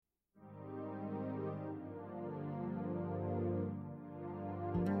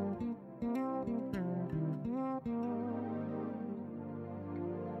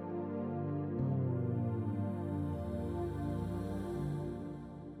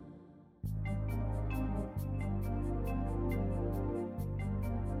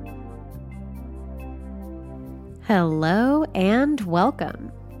Hello and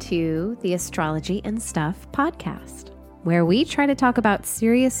welcome to the Astrology and Stuff podcast, where we try to talk about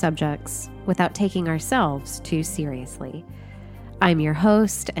serious subjects without taking ourselves too seriously. I'm your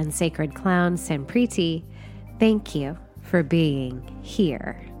host and sacred clown, Sampriti. Thank you for being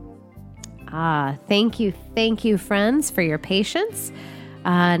here. Thank you, friends, for your patience,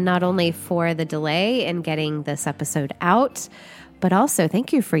 not only for the delay in getting this episode out, but also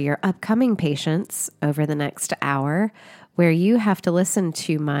thank you for your upcoming patience over the next hour, where you have to listen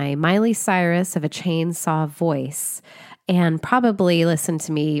to my Miley Cyrus of a chainsaw voice and probably listen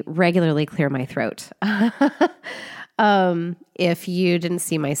to me regularly clear my throat. If you didn't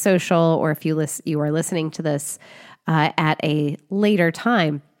see my social, or if you are listening to this at a later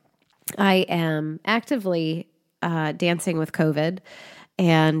time, I am actively dancing with COVID,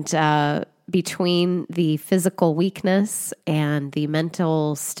 and between the physical weakness and the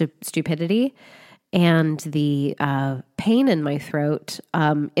mental stupidity and the pain in my throat,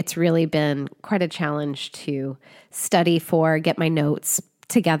 it's really been quite a challenge to study for, get my notes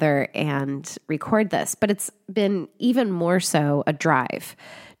together and record this. But it's been even more so a drive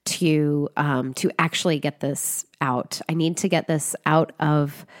to actually get this out. I need to get this out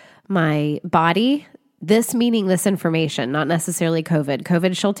of my body. This meaning this information, not necessarily COVID.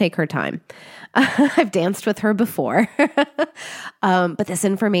 COVID, she'll take her time. I've danced with her before. But this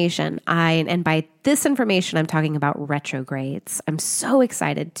information, and by this information, I'm talking about retrogrades. I'm so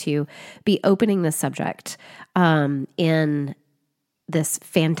excited to be opening this subject in this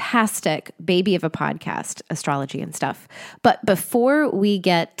fantastic baby of a podcast, Astrology and Stuff. But before we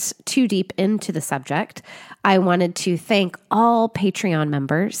get too deep into the subject, I wanted to thank all Patreon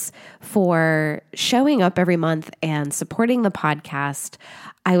members for showing up every month and supporting the podcast.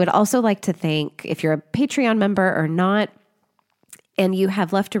 I would also like to thank, if you're a Patreon member or not, and you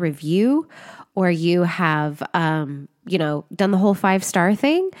have left a review, or you have, done the whole 5-star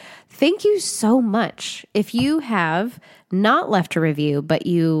thing, thank you so much. If you have not left a review, but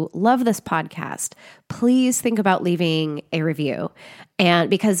you love this podcast, please think about leaving a review. And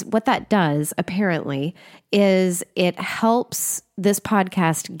because what that does, apparently, is it helps this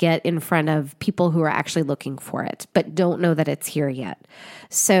podcast get in front of people who are actually looking for it, but don't know that it's here yet.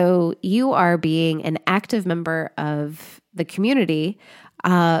 So you are being an active member of the community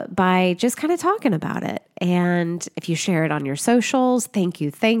by just kind of talking about it. And if you share it on your socials, thank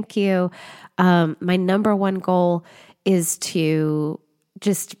you. My number one goal is to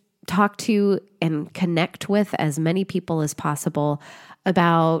just talk to and connect with as many people as possible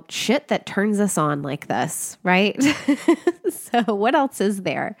about shit that turns us on like this, right? So what else is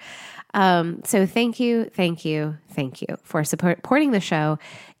there? So thank you for supporting the show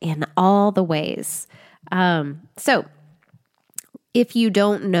in all the ways. So if you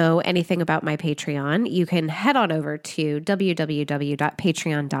don't know anything about my Patreon, you can head on over to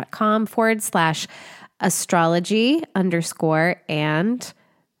www.patreon.com/astrology _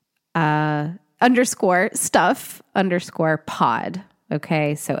 pod.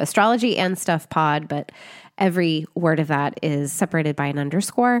 Okay, so astrology and stuff pod, but every word of that is separated by an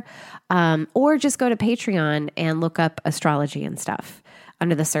underscore. Or just go to Patreon and look up astrology and stuff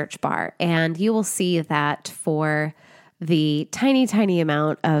under the search bar. And you will see that for the tiny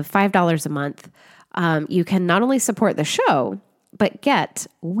amount of $5 a month, you can not only support the show, but get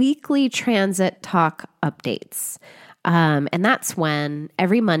weekly transit talk updates. And that's when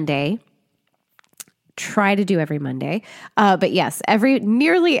every Monday, try to do every Monday. But yes,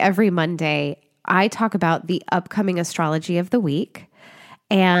 nearly every Monday, I talk about the upcoming astrology of the week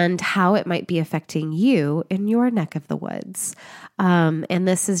and how it might be affecting you in your neck of the woods. And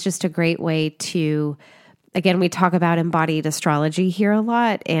this is just a great way to, again, we talk about embodied astrology here a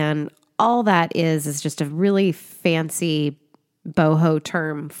lot, and all that is just a really fancy boho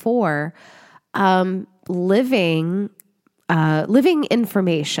term for living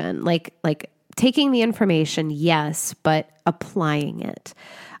information, like taking the information, yes, but applying it.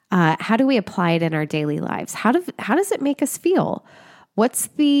 How do we apply it in our daily lives? How does it make us feel? What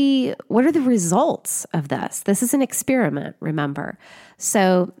are the results of this? This is an experiment, remember.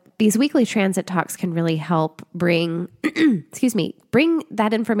 So these weekly transit talks can really help bring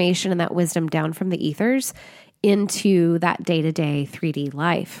that information and that wisdom down from the ethers into that day-to-day 3D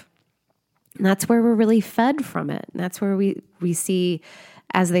life. And that's where we're really fed from it. And that's where we see,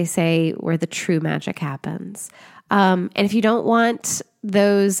 as they say, where the true magic happens. And if you don't want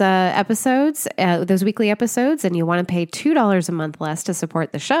those episodes, those weekly episodes, and you want to pay $2 a month less to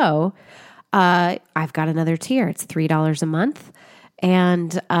support the show, I've got another tier. It's $3 a month.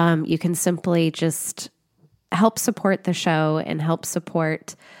 And you can simply just help support the show and help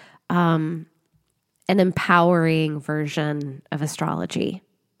support an empowering version of astrology.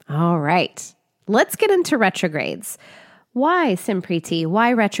 All right, let's get into retrogrades. Why, Simpriti?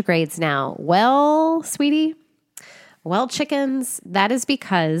 Why retrogrades now? Well, sweetie, well, chickens, that is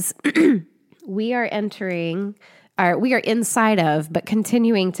because we are inside of, but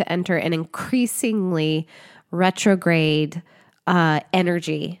continuing to enter an increasingly retrograde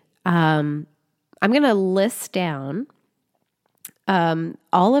energy. I'm going to list down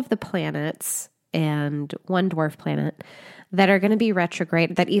all of the planets and one dwarf planet that are going to be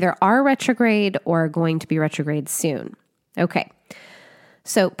retrograde, that either are retrograde or are going to be retrograde soon. Okay.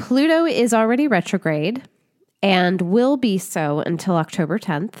 So Pluto is already retrograde and will be so until October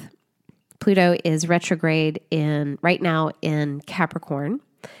 10th. Pluto is retrograde right now in Capricorn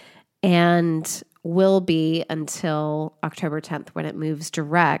and will be until October 10th when it moves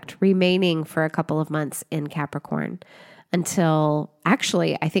direct, remaining for a couple of months in Capricorn until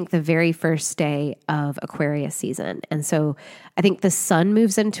actually, I think the very first day of Aquarius season. And so I think the sun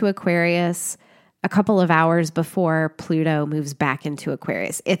moves into Aquarius a couple of hours before Pluto moves back into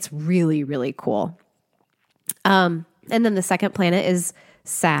Aquarius. It's really, really cool. And then the second planet is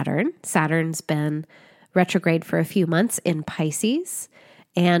Saturn. Saturn's been retrograde for a few months in Pisces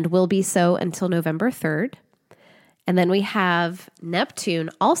and will be so until November 3rd. And then we have Neptune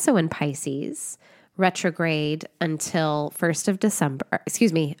also in Pisces, retrograde until 1st of December,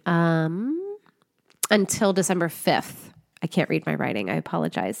 until December 5th. I can't read my writing. I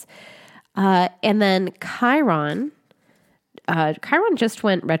apologize. And then Chiron just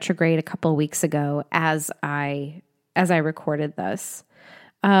went retrograde a couple of weeks ago as I recorded this.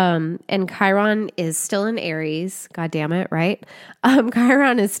 And Chiron is still in Aries. God damn it, right?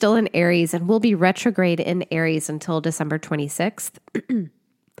 Chiron is still in Aries and will be retrograde in Aries until December 26th.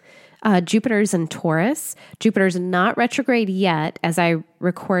 Jupiter's in Taurus. Jupiter's not retrograde yet as I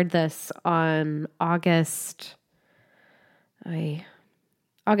record this on August 4th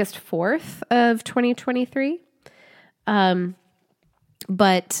of 2023.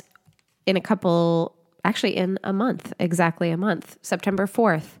 But in a month, exactly a month, September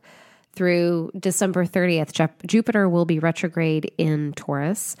 4th through December 30th, Jupiter will be retrograde in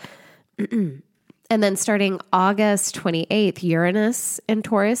Taurus. And then starting August 28th, Uranus in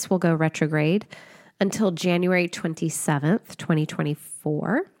Taurus will go retrograde until January 27th,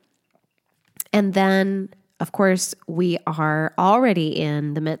 2024. And then, of course, we are already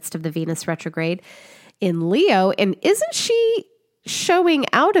in the midst of the Venus retrograde in Leo. And isn't she showing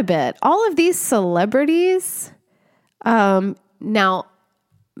out a bit? All of these celebrities, now,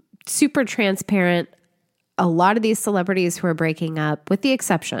 super transparent, a lot of these celebrities who are breaking up, with the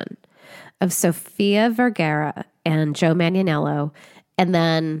exception of Sofia Vergara and Joe Manganiello, and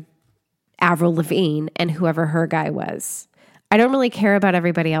then Avril Lavigne and whoever her guy was. I don't really care about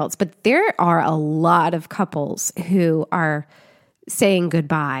everybody else, but there are a lot of couples who are saying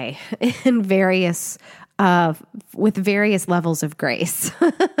goodbye in with various levels of grace.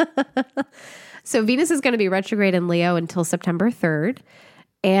 So Venus is going to be retrograde in Leo until September 3rd.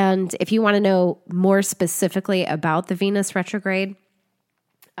 And if you want to know more specifically about the Venus retrograde,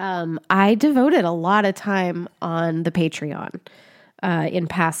 I devoted a lot of time on the Patreon in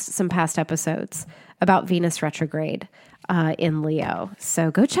some past episodes about Venus retrograde in Leo. So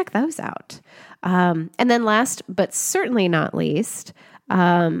go check those out. And then last, but certainly not least,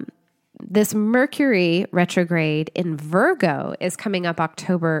 this Mercury retrograde in Virgo is coming up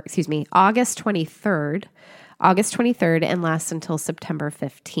August 23rd, and lasts until September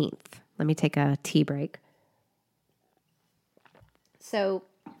 15th. Let me take a tea break. So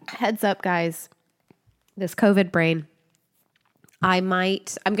heads up, guys, this COVID brain, I'm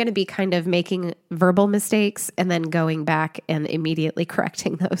going to be kind of making verbal mistakes and then going back and immediately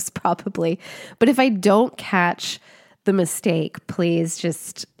correcting those probably. But if I don't catch the mistake, please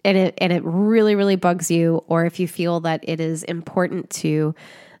just, and it really, really bugs you, or if you feel that it is important to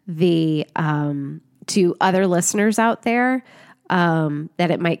to other listeners out there,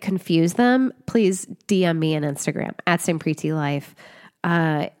 that it might confuse them, please DM me on Instagram at @SamePrettyLife,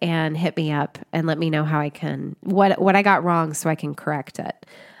 and hit me up and let me know how I can, what I got wrong so I can correct it,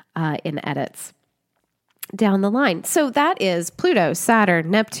 in edits down the line. So that is Pluto,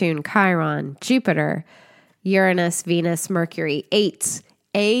 Saturn, Neptune, Chiron, Jupiter, Uranus, Venus, Mercury, eight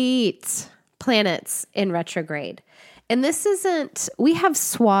planets in retrograde. And this isn't, we have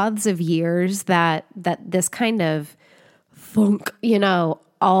swaths of years that this kind of funk, a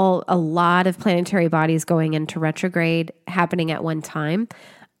lot of planetary bodies going into retrograde happening at one time.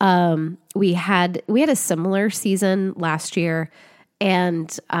 We had a similar season last year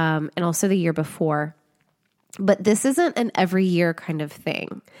and also the year before, but this isn't an every year kind of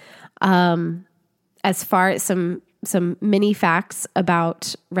thing. as far as some mini facts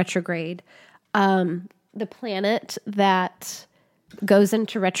about retrograde, the planet that goes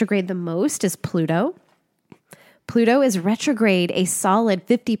into retrograde the most is Pluto. Pluto is retrograde a solid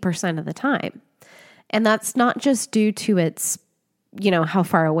 50% of the time. And that's not just due to its, how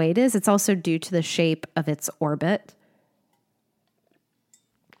far away it is. It's also due to the shape of its orbit.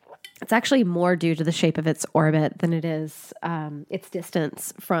 It's actually more due to the shape of its orbit than it is its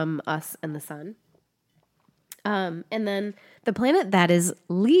distance from us and the sun. And then the planet that is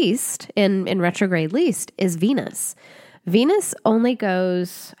least in retrograde least is Venus. Venus only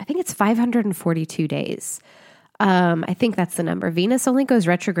goes, I think it's 542 days. I think that's the number. Venus only goes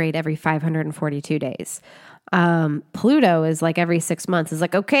retrograde every 542 days. Pluto is like every 6 months. It's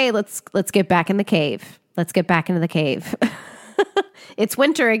like, okay, let's get back in the cave. Let's get back into the cave. It's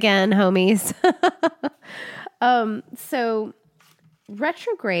winter again, homies. So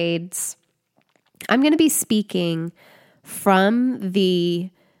retrogrades, I'm going to be speaking from the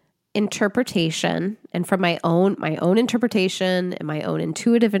interpretation and from my own interpretation and my own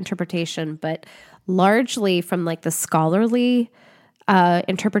intuitive interpretation, but largely from like the scholarly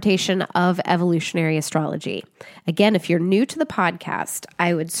interpretation of evolutionary astrology. Again, if you're new to the podcast,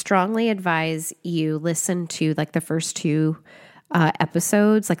 I would strongly advise you listen to like the first two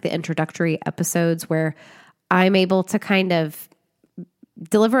episodes, like the introductory episodes, where I'm able to kind of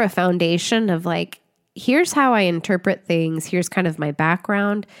deliver a foundation of like, here's how I interpret things, here's kind of my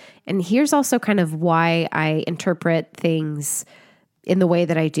background, and here's also kind of why I interpret things in the way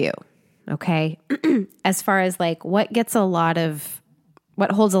that I do. Okay. As far as like what holds a lot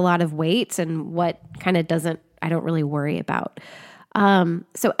of weight and what kind of doesn't, I don't really worry about.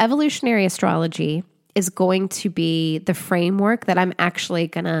 So evolutionary astrology is going to be the framework that I'm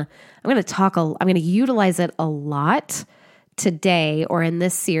going to utilize it a lot today or in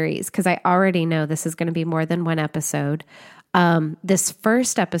this series, because I already know this is going to be more than one episode. This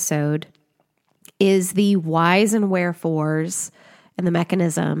first episode is the whys and wherefores and the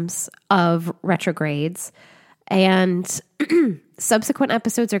mechanisms of retrogrades. And subsequent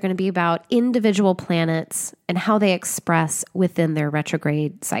episodes are going to be about individual planets and how they express within their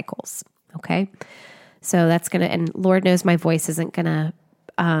retrograde cycles. Okay. So that's going to, and Lord knows my voice isn't going to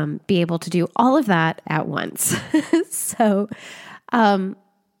be able to do all of that at once. So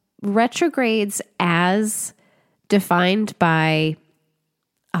retrogrades as defined by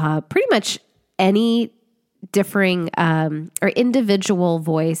pretty much any differing or individual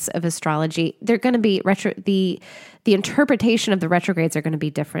voice of astrology, they're going to be the interpretation of the retrogrades are going to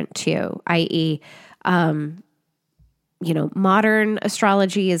be different too, i.e., modern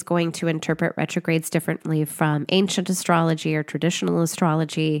astrology is going to interpret retrogrades differently from ancient astrology or traditional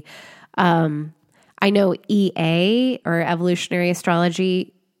astrology. I know EA or evolutionary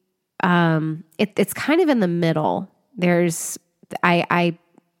astrology, it's kind of in the middle. I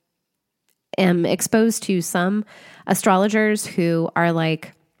am exposed to some astrologers who are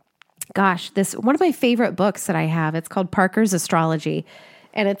like, gosh, one of my favorite books that I have, it's called Parker's Astrology,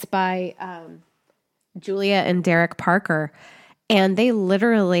 and it's by Julia and Derek Parker. And they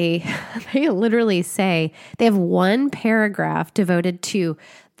literally say they have one paragraph devoted to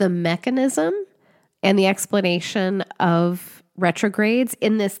the mechanism and the explanation of retrogrades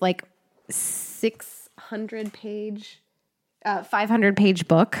in this like 500-page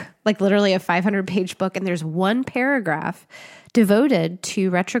book, like literally a 500-page book. And there's one paragraph devoted to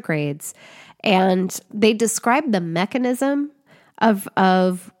retrogrades. And they describe the mechanism of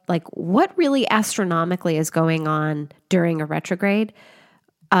like what really astronomically is going on during a retrograde.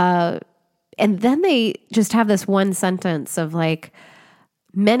 And then they just have this one sentence of like,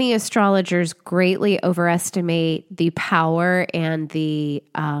 many astrologers greatly overestimate the power and the,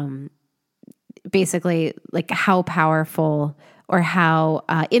 basically like how powerful or how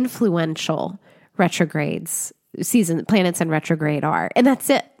influential retrogrades, planets in retrograde are. And that's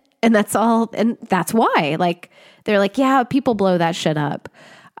it. And that's all. And that's why, like, they're like, yeah, people blow that shit up.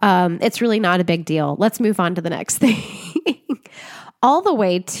 It's really not a big deal. Let's move on to the next thing. All the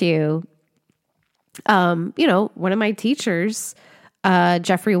way to, one of my teachers,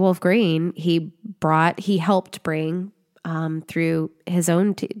 Jeffrey Wolf Green, he helped bring, through his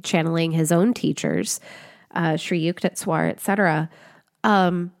own channeling his own teachers, Sri Yukteswar, etc.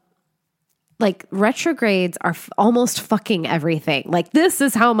 Like retrogrades are almost fucking everything. Like this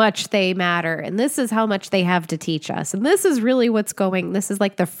is how much they matter, and this is how much they have to teach us, and this is really this is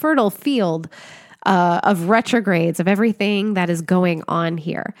like the fertile field of retrogrades, of everything that is going on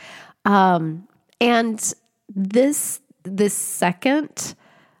here. And this second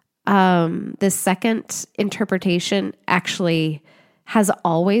interpretation actually has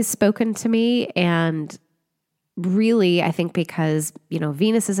always spoken to me. And really, I think because,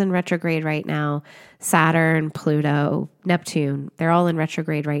 Venus is in retrograde right now, Saturn, Pluto, Neptune, they're all in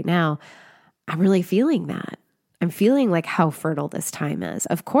retrograde right now. I'm really feeling that. I'm feeling like how fertile this time is.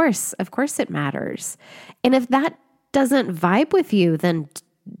 Of course it matters. And if that doesn't vibe with you, then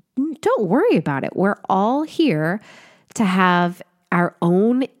don't worry about it. We're all here to have our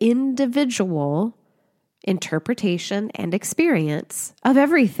own individual interpretation and experience of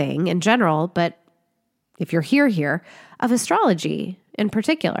everything in general, but if you're here, of astrology in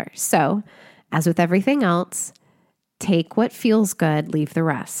particular. So, as with everything else, take what feels good, leave the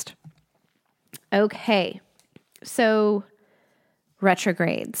rest. Okay, so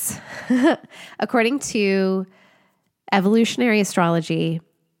retrogrades. According to evolutionary astrology,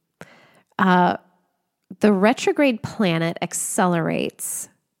 the retrograde planet accelerates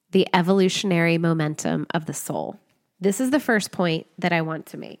the evolutionary momentum of the soul. This is the first point that I want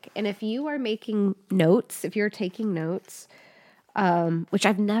to make. And if you are making notes, if you're taking notes, which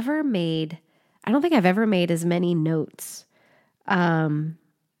I've never made, I don't think I've ever made as many notes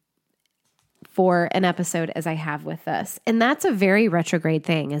for an episode as I have with this. And that's a very retrograde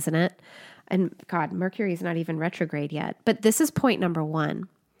thing, isn't it? And God, Mercury's not even retrograde yet. But this is point number one.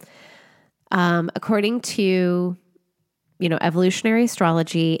 According to evolutionary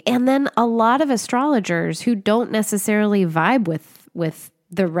astrology, and then a lot of astrologers who don't necessarily vibe with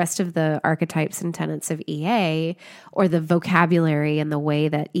the rest of the archetypes and tenets of EA, or the vocabulary and the way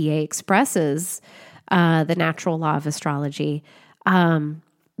that EA expresses the natural law of astrology.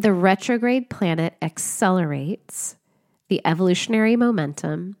 The retrograde planet accelerates the evolutionary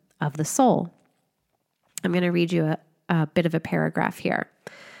momentum of the soul. I'm going to read you a bit of a paragraph here.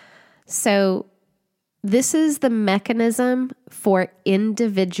 So, this is the mechanism for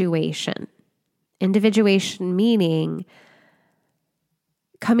individuation. Individuation meaning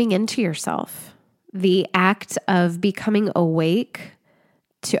coming into yourself, the act of becoming awake,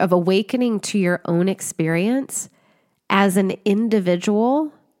 of awakening to your own experience as an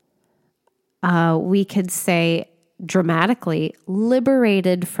individual. We could say dramatically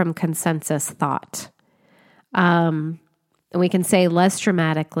liberated from consensus thought. And we can say less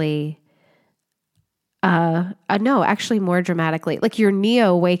dramatically, no, actually more dramatically, like you're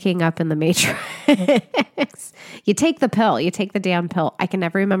Neo waking up in the Matrix. You take the pill, you take the damn pill. I can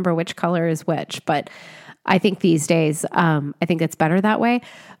never remember which color is which, but I think these days, I think it's better that way.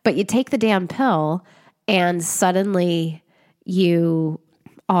 But you take the damn pill and suddenly you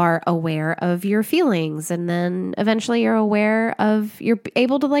are aware of your feelings. And then eventually you're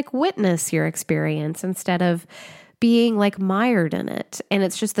able to witness your experience instead of being mired in it. And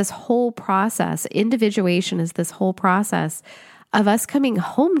it's just this whole process. Individuation is this whole process of us coming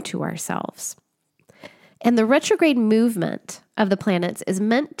home to ourselves. And the retrograde movement of the planets is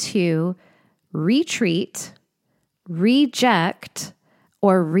meant to retreat, reject,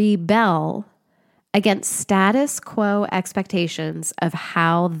 or rebel against status quo expectations of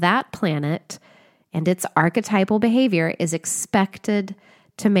how that planet and its archetypal behavior is expected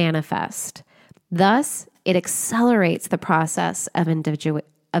to manifest. Thus, it accelerates the process of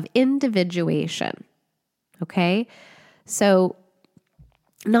individuation. Okay? So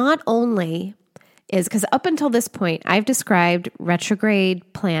not only is, because up until this point, I've described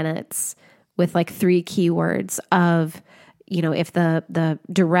retrograde planets with 3 keywords of, if the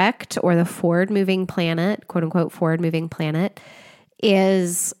direct or the forward moving planet, quote unquote, forward moving planet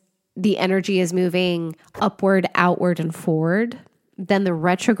is the energy is moving upward, outward, and forward, then the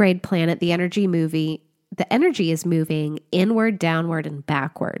retrograde planet, the energy is moving inward, downward, and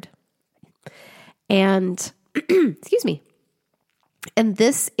backward. And excuse me. And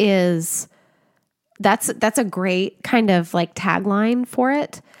that's a great kind of tagline for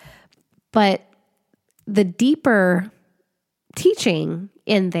it. But the deeper teaching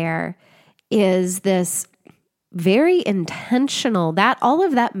in there is this very intentional, that all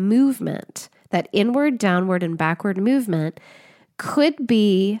of that movement, that inward, downward, and backward movement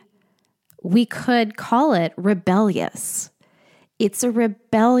we could call it rebellious. It's a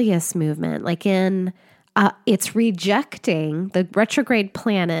rebellious movement. It's rejecting, the retrograde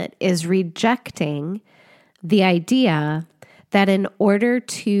planet is rejecting the idea that in order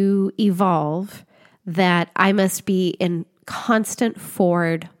to evolve, that I must be in constant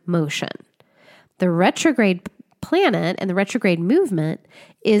forward motion. The retrograde planet and the retrograde movement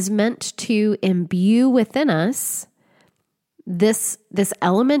is meant to imbue within us this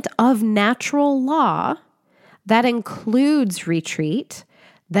element of natural law that includes retreat,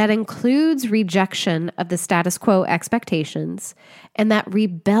 that includes rejection of the status quo expectations, and that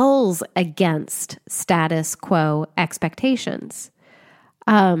rebels against status quo expectations.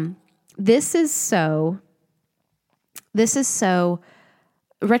 This is so,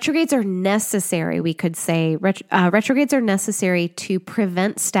 retrogrades are necessary. We could say retrogrades are necessary to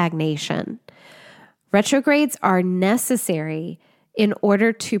prevent stagnation. Retrogrades are necessary in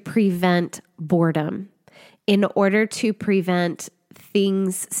order to prevent boredom, in order to prevent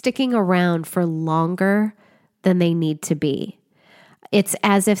things sticking around for longer than they need to be. It's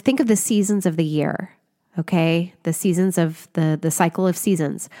as if, think of the seasons of the year, okay? The seasons of the cycle of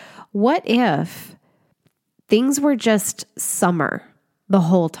seasons. What if things were just summer the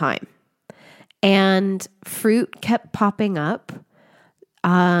whole time and fruit kept popping up?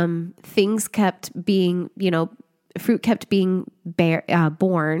 Things kept being, fruit kept being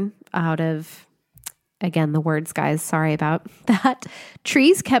born out of, again, the words, guys, sorry about that.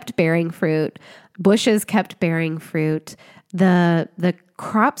 Trees kept bearing fruit. Bushes kept bearing fruit. The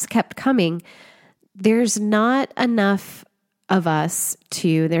crops kept coming. There's not enough of us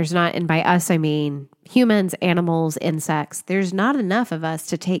and by us, I mean humans, animals, insects. There's not enough of us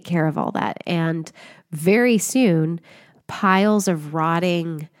to take care of all that. And very soon, piles of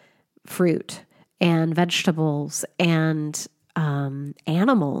rotting fruit and vegetables and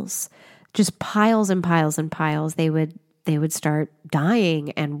animals, just piles and piles and piles, they would start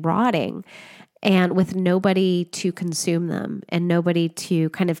dying and rotting, and with nobody to consume them and nobody to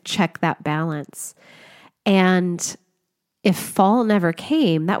kind of check that balance. And if fall never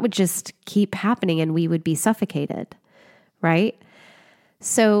came, that would just keep happening and we would be suffocated, right?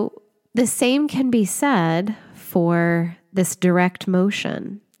 So the same can be said for this direct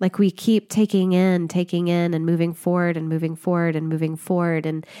motion. Like we keep taking in and moving forward and moving forward and moving forward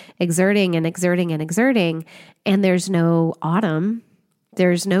and exerting and exerting and exerting. And there's no autumn.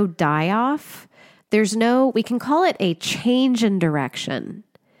 There's no die-off. We can call it a change in direction.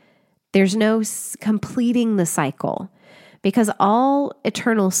 There's no completing the cycle, because all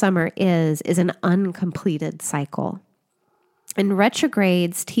eternal summer is an uncompleted cycle. And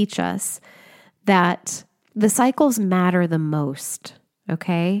retrogrades teach us that the cycles matter the most,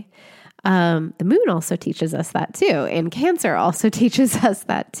 okay? The moon also teaches us that too, and Cancer also teaches us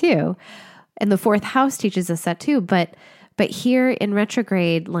that too, and the fourth house teaches us that too. But here in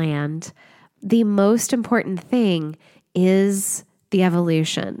retrograde land, the most important thing is the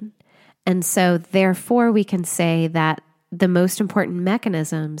evolution. And so therefore we can say that the most important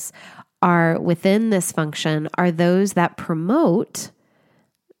mechanisms are within this function are those that promote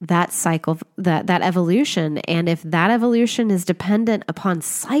that cycle, that evolution. And if that evolution is dependent upon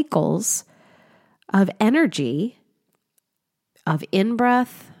cycles of energy, of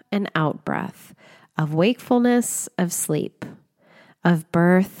in-breath and out-breath, of wakefulness, of sleep, of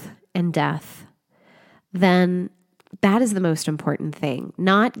birth and death, then that is the most important thing.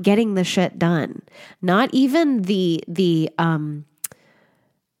 Not getting the shit done. Not even the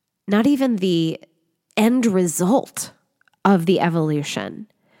end result of the evolution,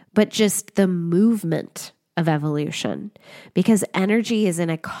 but just the movement of evolution. Because energy is in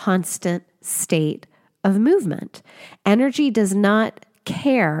a constant state of movement. Energy does not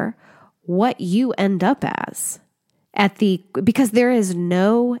care what you end up as because there is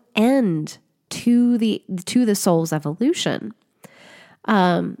no end to the soul's evolution.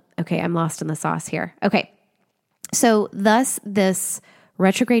 Okay, I'm lost in the sauce here. Okay, so thus this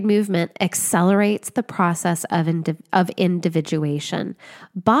retrograde movement accelerates the process of individuation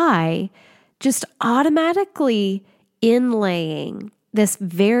by just automatically inlaying this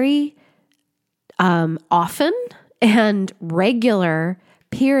very often and regular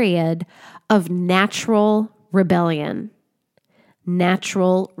period of natural rebellion,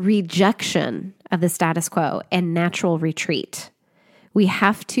 natural rejection of the status quo, and natural retreat. We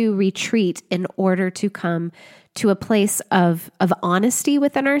have to retreat in order to come to a place of honesty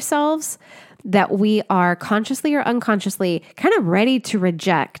within ourselves, that we are consciously or unconsciously kind of ready to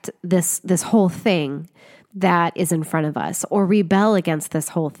reject this whole thing that is in front of us, or rebel against this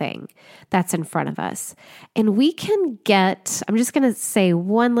whole thing that's in front of us. And we can I'm just going to say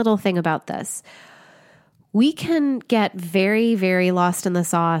one little thing about this. We can get very, very lost in the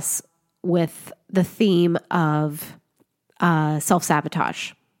sauce with the theme of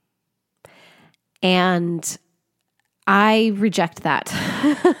self-sabotage. And I reject that.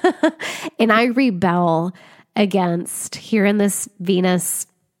 And I rebel against, here in this Venus,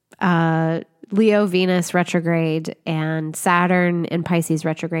 Leo Venus retrograde, and Saturn in Pisces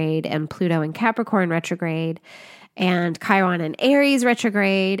retrograde, and Pluto in Capricorn retrograde, and Chiron in Aries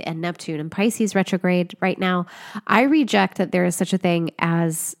retrograde, and Neptune in Pisces retrograde right now. I reject that there is such a thing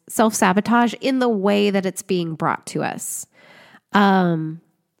as self-sabotage in the way that it's being brought to us. In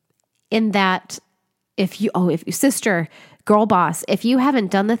that, if you sister, Girl boss, if you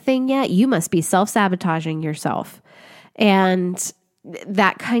haven't done the thing yet, you must be self-sabotaging yourself. And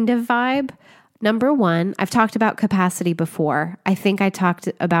that kind of vibe. Number one, I've talked about capacity before. I think I talked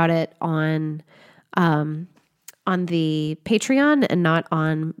about it on the Patreon and not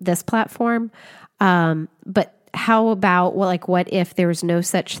on this platform. But how about, well, like, what if there was no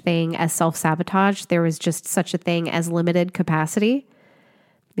such thing as self-sabotage? There was just such a thing as limited capacity.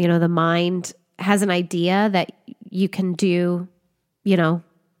 You know, the mind has an idea that you can do, you know,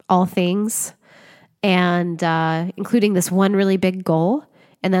 all things, and including this one really big goal,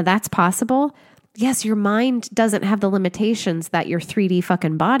 and that that's possible. Yes, your mind doesn't have the limitations that your 3D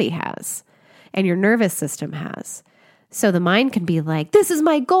fucking body has and your nervous system has. So the mind can be like, this is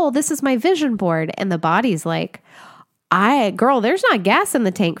my goal, this is my vision board. And the body's like, girl, there's not gas in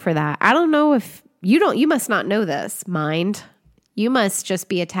the tank for that. I don't know if you must not know this, mind. You must just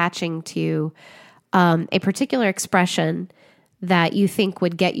be attaching to a particular expression that you think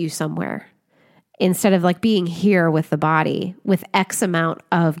would get you somewhere, instead of like being here with the body with X amount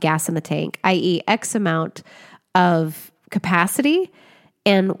of gas in the tank, i.e. X amount of capacity.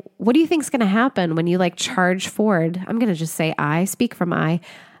 And what do you think is going to happen when you like charge forward? I'm going to just say speak from I.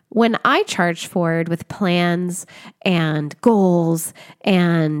 When I charge forward with plans and goals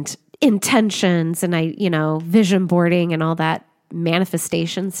and intentions and vision boarding and all that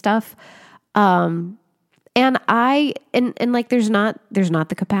manifestation stuff. And like, there's not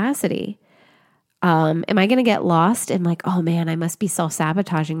the capacity. Am I going to get lost and like, oh man, I must be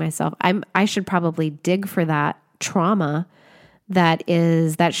self-sabotaging myself. I should probably dig for that trauma that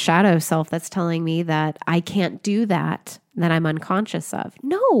is that shadow self that's telling me that I can't do that I'm unconscious of.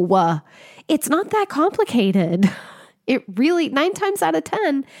 No, it's not that complicated. It really, 9 times out of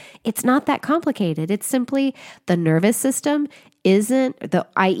 10, it's not that complicated. It's simply the nervous system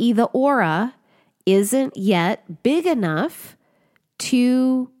i.e. the aura isn't yet big enough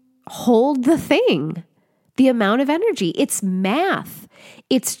to hold the thing, the amount of energy. It's math.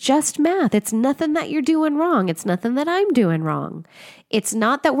 It's just math. It's nothing that you're doing wrong. It's nothing that I'm doing wrong. It's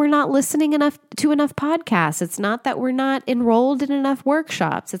not that we're not listening to enough podcasts. It's not that we're not enrolled in enough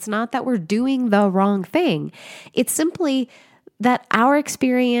workshops. It's not that we're doing the wrong thing. It's simply that our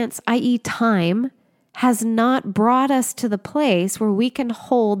experience, i.e. time, has not brought us to the place where we can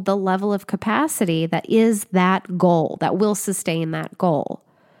hold the level of capacity that is that goal, that will sustain that goal.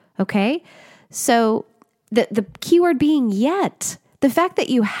 Okay? So the keyword being yet, the fact that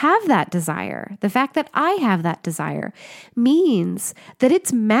you have that desire, the fact that I have that desire means that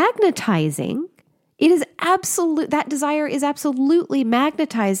it's magnetizing. That desire is absolutely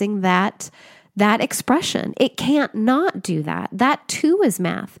magnetizing that expression. It can't not do that. That too is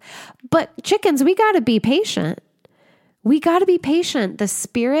math. But chickens, we got to be patient. We got to be patient. The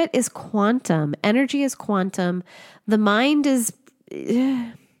spirit is quantum. Energy is quantum. The mind is,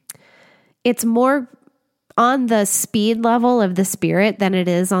 it's more on the speed level of the spirit than it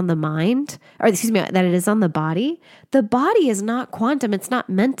is on the mind, than it is on the body. The body is not quantum. It's not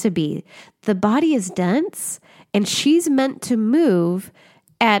meant to be. The body is dense, and she's meant to move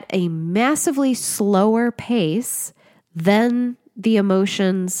at a massively slower pace than the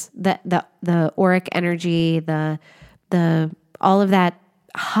emotions, the auric energy, the all of that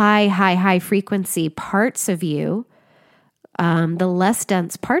high frequency parts of you, the less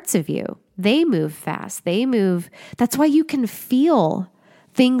dense parts of you. They move fast. That's why you can feel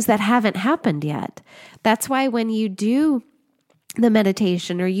things that haven't happened yet. That's why when you do the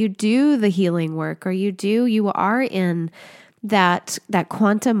meditation or you do the healing work or you are in that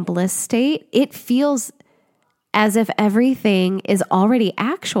quantum bliss state, it feels as if everything is already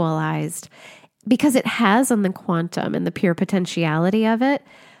actualized because it has on the quantum and the pure potentiality of it.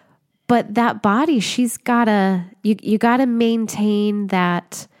 But that body, you gotta maintain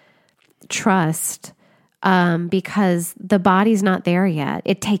that trust because the body's not there yet.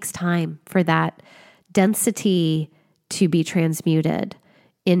 It takes time for that density to be transmuted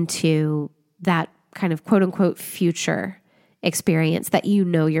into that kind of quote unquote future experience that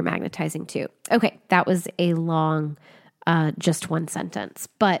you're magnetizing to. Okay, that was a long, just one sentence,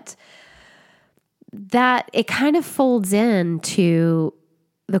 but that it kind of folds into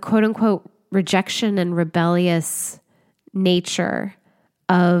the quote unquote rejection and rebellious nature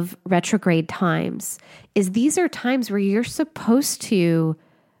of retrograde times. Is these are times where you're supposed to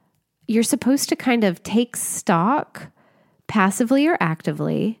kind of take stock passively or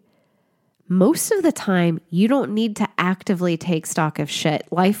actively. Most of the time, you don't need to actively take stock of shit.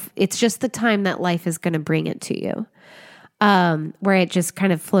 It's just the time that life is going to bring it to you, where it just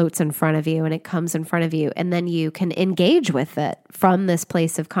kind of floats in front of you and it comes in front of you. And then you can engage with it from this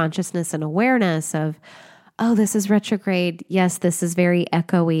place of consciousness and awareness of, oh, this is retrograde. Yes, this is very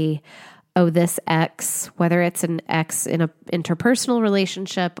echoey. Oh, this X, whether it's an X in an interpersonal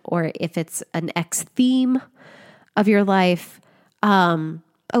relationship or if it's an X theme of your life. Oh,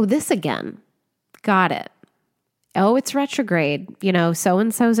 this again. Got it. Oh, it's retrograde.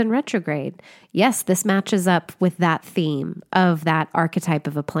 So-and-so's in retrograde. Yes, this matches up with that theme of that archetype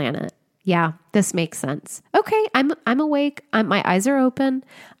of a planet. Yeah, this makes sense. Okay, I'm awake. My eyes are open.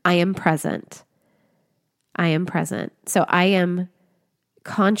 I am present. So I am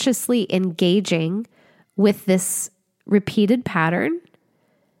consciously engaging with this repeated pattern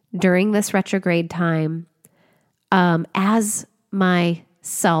during this retrograde time as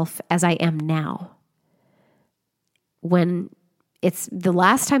myself as I am now. When it's the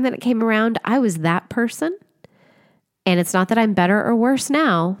last time that it came around, I was that person. And it's not that I'm better or worse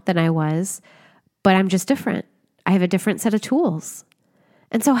now than I was, but I'm just different. I have a different set of tools.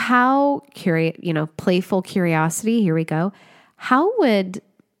 And so playful curiosity, here we go. How would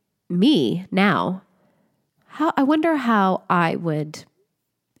me now, I wonder how I would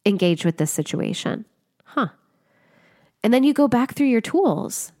engage with this situation. And then you go back through your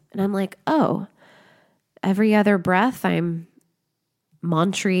tools and I'm like, oh, every other breath I'm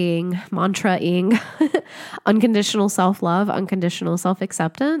mantraing unconditional self-love, unconditional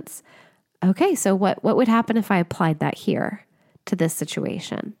self-acceptance. Okay, so what would happen if I applied that here to this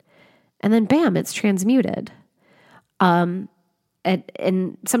situation? And then bam, it's transmuted. And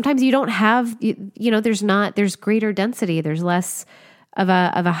sometimes you don't have, there's greater density, there's less of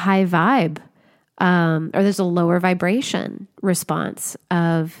a high vibe, or there's a lower vibration response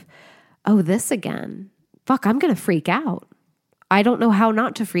of, oh, this again. Fuck, I'm going to freak out. I don't know how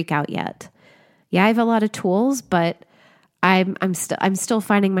not to freak out yet. Yeah, I have a lot of tools, but I'm still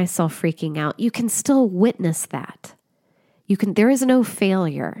finding myself freaking out. You can still witness that. There is no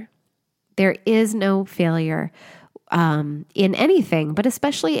failure. There is no failure in anything, but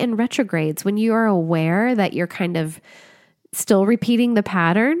especially in retrogrades, when you are aware that you're kind of still repeating the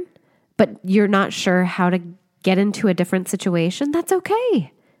pattern, but you're not sure how to get into a different situation. That's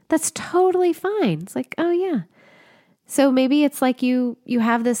okay. That's totally fine. It's like, oh yeah. So maybe it's like you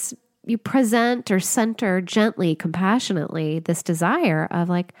have this, you present or center gently, compassionately, this desire of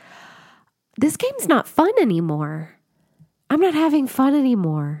like, this game's not fun anymore. I'm not having fun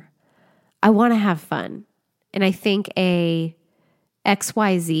anymore. I want to have fun. And I think a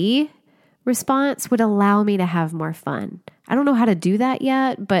XYZ response would allow me to have more fun. I don't know how to do that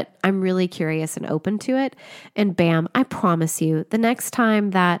yet, but I'm really curious and open to it. And bam, I promise you, the next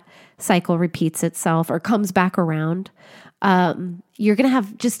time that cycle repeats itself or comes back around, you're going to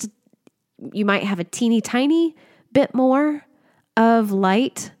have you might have a teeny tiny bit more of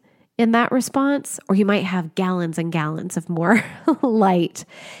light in that response, or you might have gallons and gallons of more light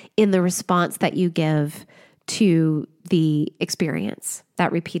in the response that you give to the experience,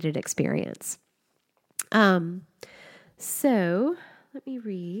 that repeated experience. So let me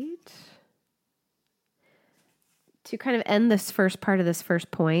read. To kind of end this first part of this first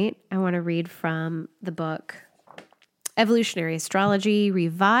point, I want to read from the book Evolutionary Astrology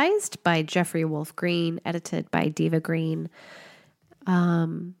Revised by Jeffrey Wolf Green, edited by Diva Green.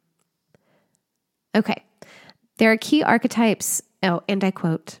 Okay. There are key archetypes, and I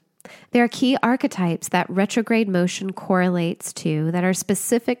quote, "There are key archetypes that retrograde motion correlates to that are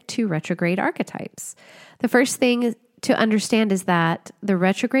specific to retrograde archetypes. The first thing to understand is that the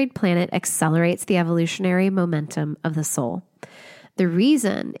retrograde planet accelerates the evolutionary momentum of the soul. The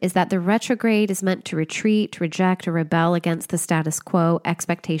reason is that the retrograde is meant to retreat, reject, or rebel against the status quo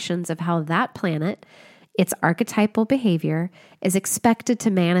expectations of how that planet, its archetypal behavior, is expected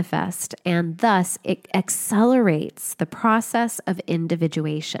to manifest, and thus it accelerates the process of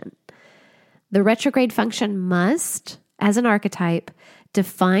individuation. The retrograde function must, as an archetype,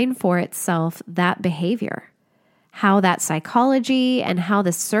 define for itself that behavior, how that psychology and how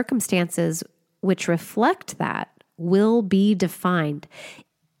the circumstances which reflect that will be defined."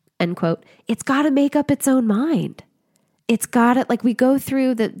 End quote. It's got to make up its own mind. It's got it. Like we go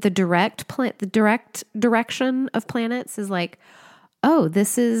through the direct direction of planets is like, oh,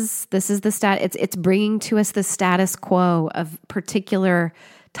 this is the it's bringing to us the status quo of particular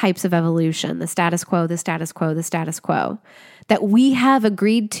types of evolution, the status quo that we have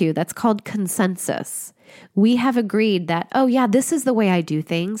agreed to. That's called consensus. We have agreed that, oh yeah, this is the way I do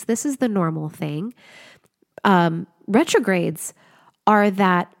things. This is the normal thing. Retrogrades are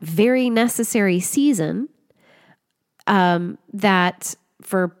that very necessary season that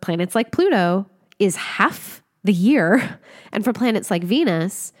for planets like Pluto is half the year, and for planets like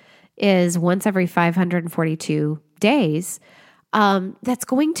Venus is once every 542 days. that's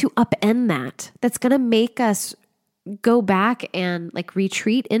going to upend that. That's going to make us go back and like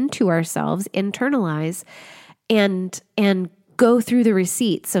retreat into ourselves, internalize, and go through the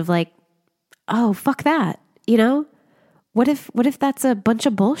receipts of like, oh, fuck that. You know, what if that's a bunch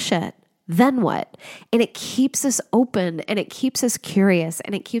of bullshit? Then what? And it keeps us open, and it keeps us curious,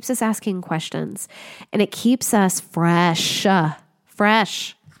 and it keeps us asking questions, and it keeps us fresh.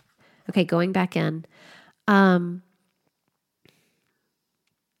 Okay, going back in.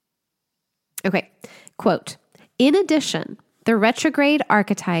 Okay, quote, in addition, the retrograde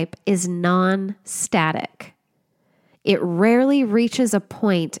archetype is non-static. It rarely reaches a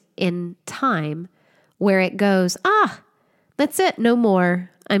point in time where it goes, that's it, no more,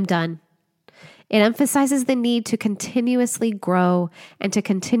 I'm done. It emphasizes the need to continuously grow and to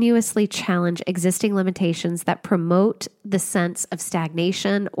continuously challenge existing limitations that promote the sense of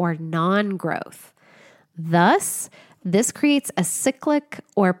stagnation or non-growth. Thus, this creates a cyclic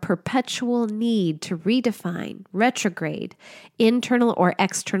or perpetual need to redefine, retrograde, internal or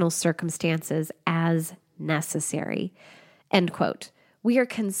external circumstances as necessary. End quote. We are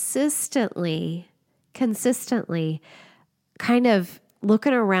consistently kind of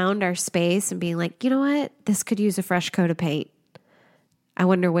looking around our space and being like, you know what? This could use a fresh coat of paint. I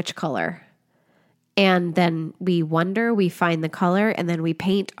wonder which color. And then we find the color, and then we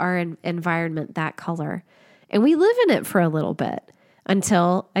paint our environment that color. And we live in it for a little bit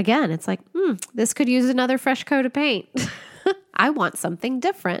until, again, it's like, this could use another fresh coat of paint. I want something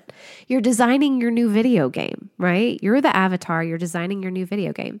different. You're designing your new video game, right? You're the avatar. You're designing your new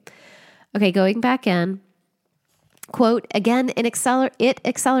video game. Okay, going back in. Quote, again, it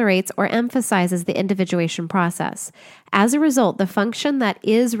accelerates or emphasizes the individuation process. As a result, the function that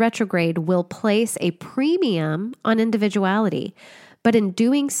is retrograde will place a premium on individuality. But in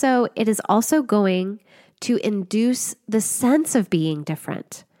doing so, it is also going to induce the sense of being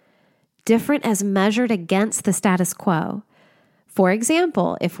different as measured against the status quo. For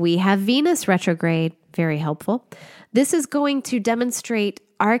example, if we have Venus retrograde, very helpful, this is going to demonstrate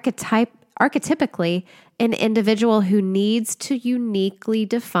archetypically an individual who needs to uniquely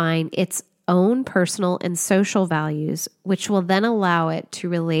define its own personal and social values, which will then allow it to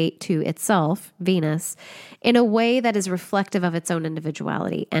relate to itself, Venus, in a way that is reflective of its own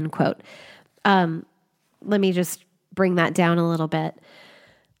individuality, end quote. Let me just bring that down a little bit.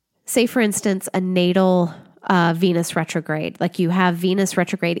 Say, for instance, a natal Venus retrograde, like you have Venus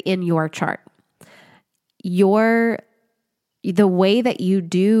retrograde in your chart. The way that you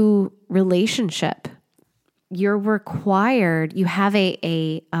do relationship, you're required, you have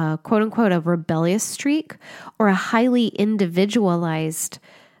a quote unquote, a rebellious streak or a highly individualized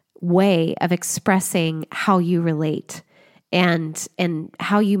way of expressing how you relate and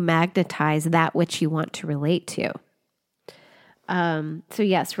how you magnetize that which you want to relate to. So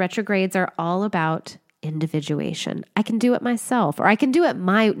yes, retrogrades are all about individuation. I can do it myself, or I can do it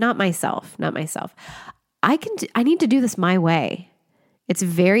not myself. I need to do this my way. It's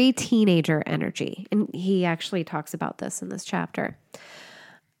very teenager energy. And he actually talks about this in this chapter.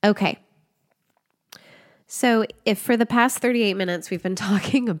 Okay. So if for the past 38 minutes, we've been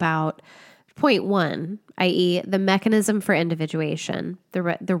talking about point one, i.e. the mechanism for individuation, the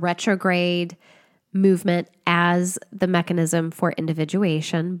retrograde movement as the mechanism for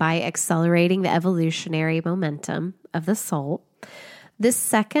individuation by accelerating the evolutionary momentum of the soul. This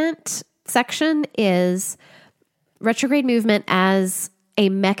second section is retrograde movement as a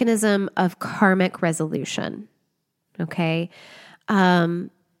mechanism of karmic resolution. Okay. The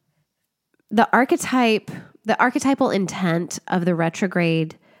archetypal intent of the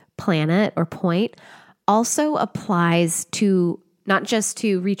retrograde planet or point also applies to not just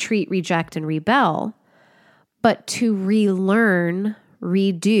to retreat, reject, and rebel, but to relearn,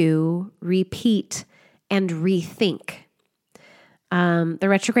 redo, repeat, and rethink. The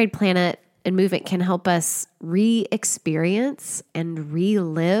retrograde planet and movement can help us re-experience and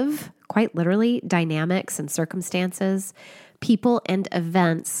relive, quite literally, dynamics and circumstances, people and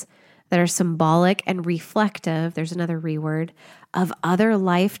events that are symbolic and reflective, there's another reword, of other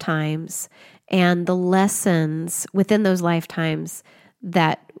lifetimes and the lessons within those lifetimes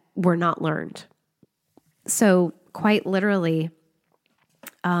that were not learned. So quite literally,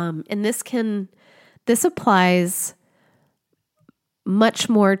 and this applies much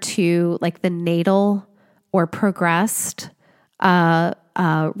more to like the natal or progressed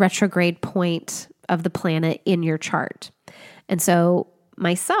retrograde point of the planet in your chart. And so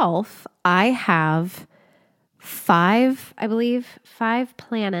myself, I have five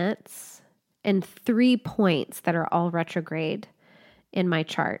planets and 3 points that are all retrograde in my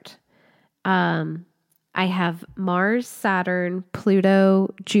chart. I have Mars, Saturn,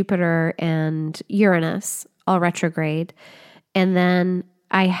 Pluto, Jupiter, and Uranus all retrograde. And then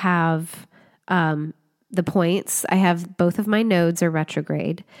I have the points. I have both of my nodes are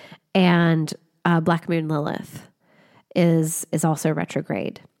retrograde, and Black Moon Lilith is also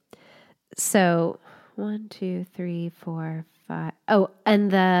retrograde. So 1, 2, 3, 4, 5. Oh,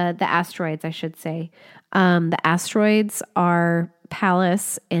 and the asteroids, I should say. The asteroids are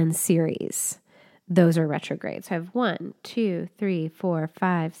Pallas and Ceres. Those are retrograde. So I have 1, 2, 3, 4,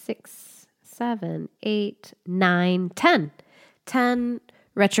 5, 6, 7, 8, 9, 10. 10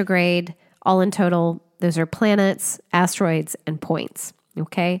 retrograde, all in total. Those are planets, asteroids, and points.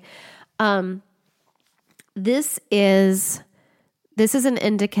 Okay. This can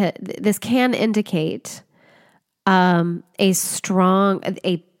indicate a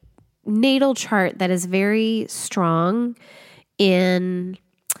natal chart that is very strong in,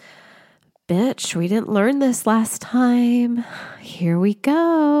 bitch, we didn't learn this last time. Here we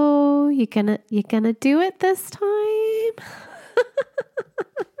go. You gonna do it this time?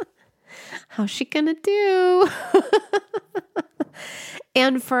 How's she gonna do?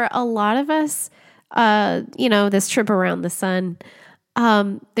 And for a lot of us, this trip around the sun,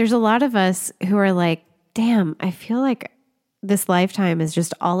 there's a lot of us who are like, damn, I feel like this lifetime is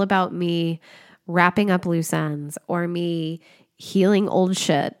just all about me wrapping up loose ends, or me healing old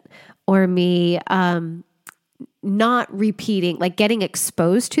shit, or me not repeating, like getting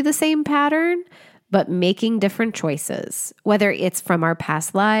exposed to the same pattern, but making different choices, whether it's from our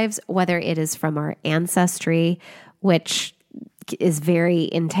past lives, whether it is from our ancestry, which is very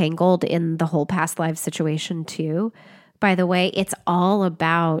entangled in the whole past life situation too. By the way, it's all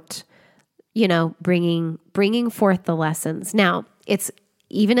about, bringing forth the lessons. Now, it's,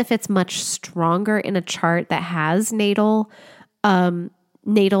 even if it's much stronger in a chart that has natal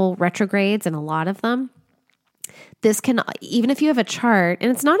retrogrades, and a lot of them, this can, even if you have a chart, and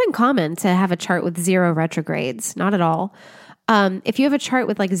it's not uncommon to have a chart with 0 retrogrades, not at all. If you have a chart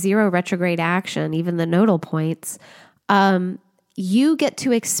with like 0 retrograde action, even the nodal points, you get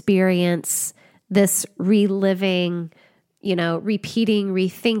to experience this reliving, repeating,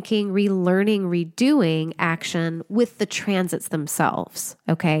 rethinking, relearning, redoing action with the transits themselves.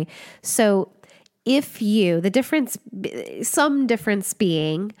 Okay. So some difference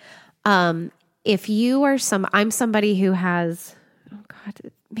being, if you are I'm somebody who has, oh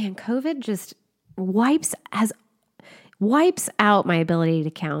God, man, COVID just wipes out my ability to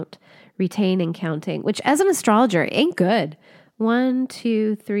count, retain, and counting, which as an astrologer ain't good. 1,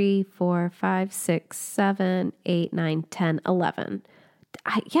 2, 3, 4, 5, 6, 7, 8, 9, 10, 11.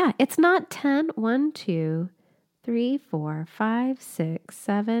 It's not 10. 1, 2, 3, 4, 5, 6,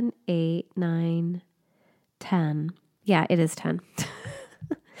 7, 8, 9, 10. Yeah, it is 10.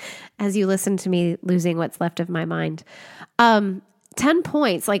 As you listen to me losing what's left of my mind. 10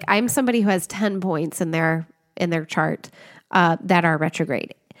 points. Like, I'm somebody who has 10 points in their chart that are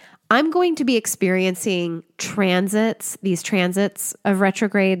retrograde. I'm going to be experiencing these transits of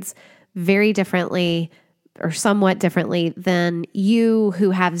retrogrades very differently, or somewhat differently, than you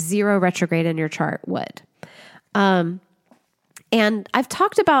who have 0 retrograde in your chart would. And I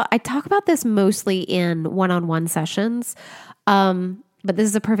talk about this mostly in one-on-one sessions, but this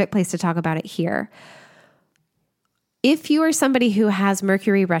is a perfect place to talk about it here. If you are somebody who has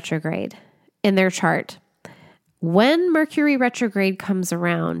Mercury retrograde in their chart, when Mercury retrograde comes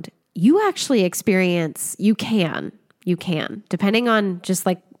around, you actually experience, you can, depending on just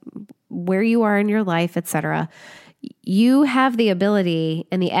like where you are in your life, etc. You have the ability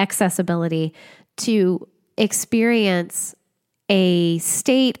and the accessibility to experience a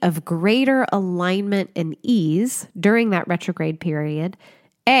state of greater alignment and ease during that retrograde period,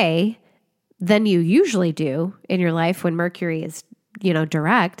 than you usually do in your life when Mercury is,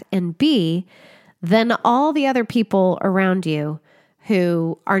 direct, and B, than all the other people around you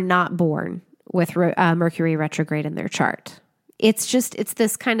who are not born with Mercury retrograde in their chart. It's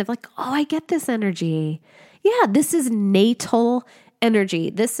this kind of like, oh, I get this energy. Yeah, this is natal energy.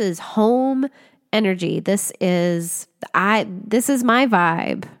 This is home energy. This is my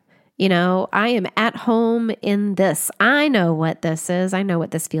vibe. I am at home in this. I know what this is. I know what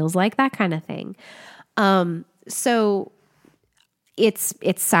this feels like, that kind of thing. So it's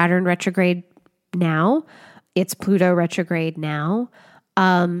Saturn retrograde now. It's Pluto retrograde now.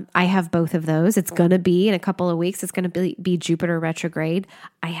 I have both of those. It's going to be in a couple of weeks. It's going to be Jupiter retrograde.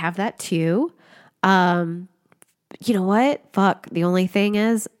 I have that too. You know what? Fuck. The only thing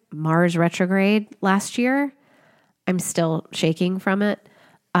is Mars retrograde last year. I'm still shaking from it,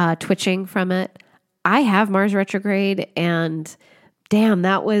 twitching from it. I have Mars retrograde, and damn,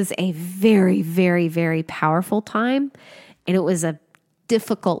 that was a very, very, very powerful time. And it was a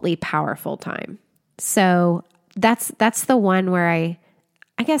difficultly powerful time. So that's the one where I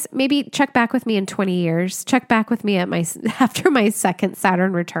guess maybe check back with me in 20 years, check back with me after my second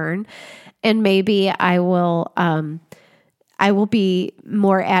Saturn return. And maybe I will be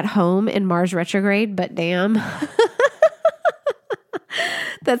more at home in Mars retrograde, but damn,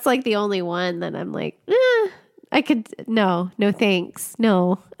 that's like the only one that I'm like, no, thanks.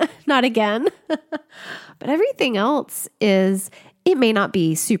 No, not again. But everything else it may not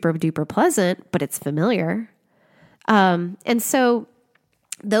be super duper pleasant, but it's familiar. And so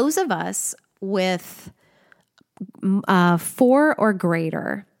those of us with 4 or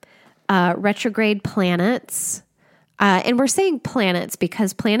greater retrograde planets, and we're saying planets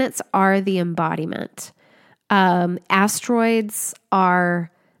because planets are the embodiment. Asteroids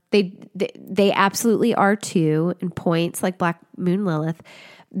are, they absolutely are too, in points like Black Moon Lilith.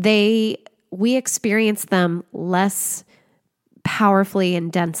 We experience them less powerfully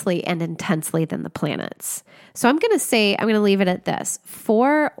and densely and intensely than the planets. So I'm going to leave it at this: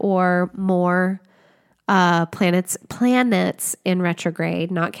 4 or more planets in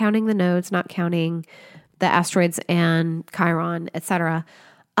retrograde, not counting the nodes, not counting the asteroids and Chiron, etc.,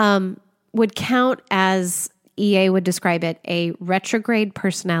 would count as, EA would describe it, a retrograde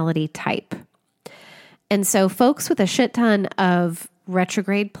personality type. And so folks with a shit ton of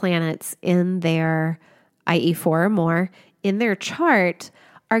retrograde planets in their, i.e. 4 or more, in their chart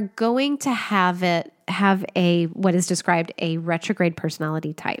are going to have what is described a retrograde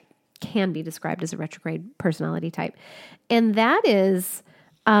personality type, can be described as a retrograde personality type. And that is,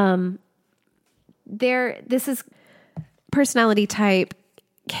 this is personality type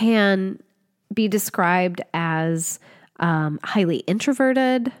can be described as highly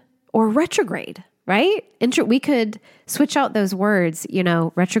introverted or retrograde, right? We could switch out those words.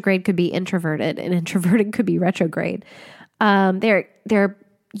 Retrograde could be introverted and introverted could be retrograde. They're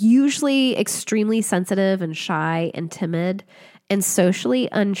usually extremely sensitive and shy and timid and socially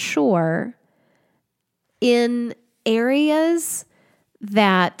unsure in areas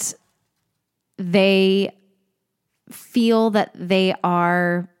that they feel that they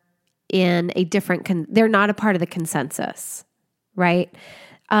are in a different, they're not a part of the consensus, right?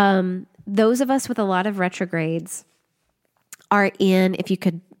 Those of us with a lot of retrogrades are in, if you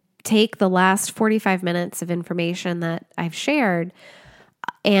could take the last 45 minutes of information that I've shared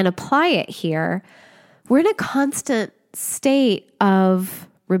and apply it here, we're in a constant state of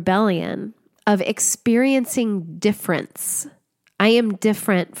rebellion, of experiencing difference. I am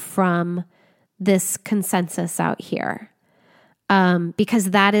different from this consensus out here.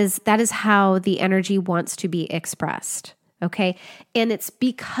 Because that is how the energy wants to be expressed. Okay. And it's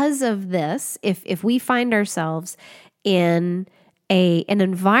because of this, if we find ourselves in an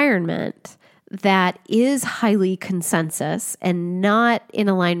environment that is highly consensus and not in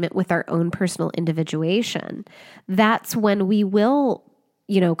alignment with our own personal individuation, that's when we will,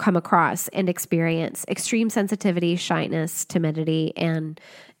 come across and experience extreme sensitivity, shyness, timidity, and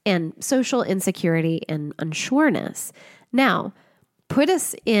social insecurity and unsureness. Now, put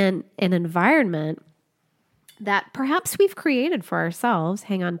us in an environment that perhaps we've created for ourselves.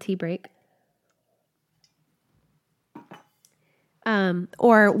 Hang on, tea break.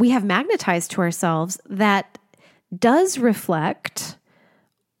 Or we have magnetized to ourselves that does reflect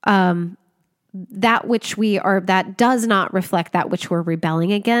that which we are, that does not reflect that which we're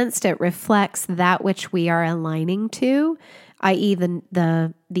rebelling against. It reflects that which we are aligning to, i.e.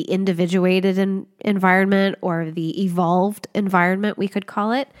 the individuated environment or the evolved environment, we could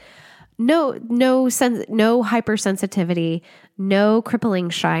call it. No hypersensitivity, no crippling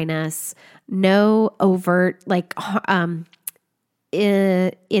shyness, no overt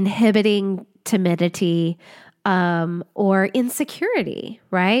inhibiting timidity or insecurity.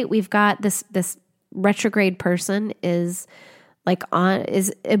 Right? We've got this retrograde person is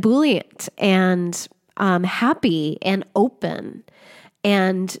ebullient and happy and open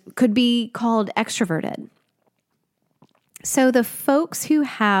and could be called extroverted. So the folks who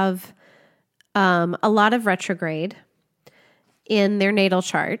have a lot of retrograde in their natal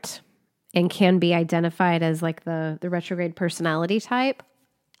chart and can be identified as like the retrograde personality type,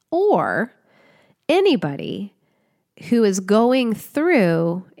 or anybody who is going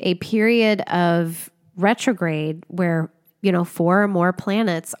through a period of retrograde where 4 or more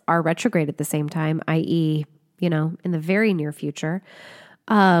planets are retrograde at the same time, i.e., in the very near future.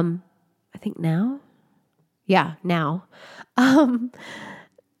 I think now. Yeah, now.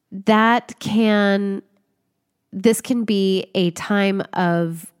 This can be a time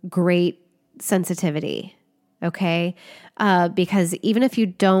of great sensitivity Okay. Because even if you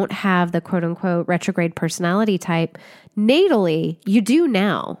don't have the quote unquote retrograde personality type, natally, you do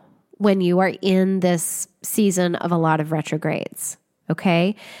now when you are in this season of a lot of retrogrades.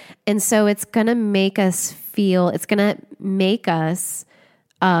 Okay. And so it's going to make us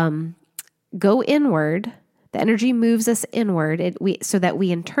go inward. The energy moves us inward so that we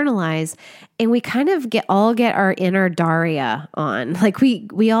internalize, and we kind of all get our inner Daria on. Like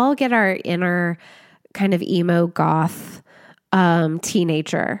we all get our inner kind of emo goth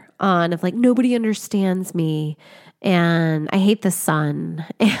teenager on, of like, nobody understands me and I hate the sun.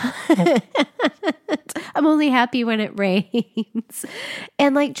 I'm only happy when it rains.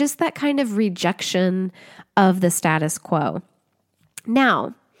 And like just that kind of rejection of the status quo.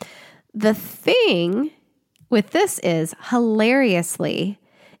 Now, the thing with this is, hilariously,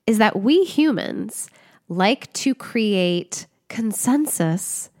 is that we humans like to create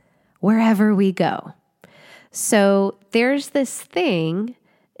consensus wherever we go. So there's this thing,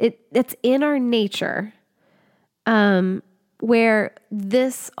 it's in our nature, where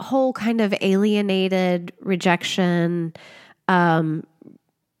this whole kind of alienated rejection,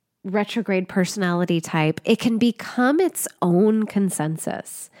 retrograde personality type, it can become its own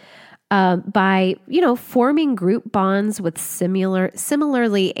consensus. By, forming group bonds with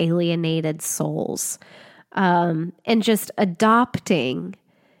similarly alienated souls, and just adopting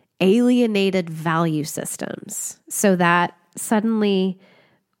alienated value systems, so that suddenly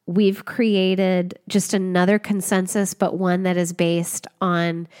we've created just another consensus, but one that is based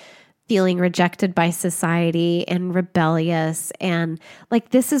on feeling rejected by society and rebellious. And like,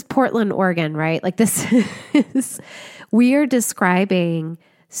 this is Portland, Oregon, right? Like we are describing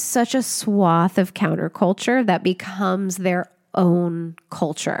such a swath of counterculture that becomes their own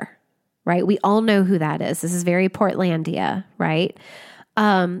culture, right? We all know who that is. This is very Portlandia, right?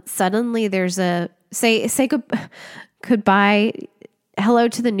 Suddenly there's say goodbye, hello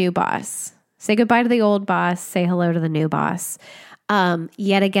to the new boss. Say goodbye to the old boss, say hello to the new boss.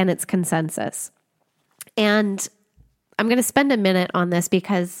 Yet again, it's consensus. And I'm going to spend a minute on this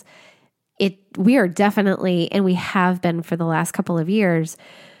because we are definitely, and we have been for the last couple of years,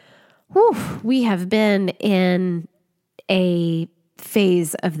 we have been in a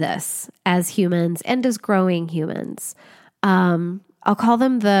phase of this as humans and as growing humans. I'll call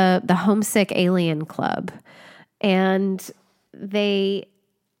them the homesick alien club, and they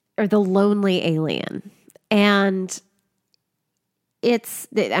are the lonely alien. And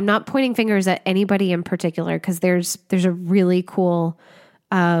I'm not pointing fingers at anybody in particular, because there's a really cool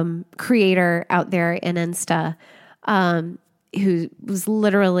creator out there in Insta who was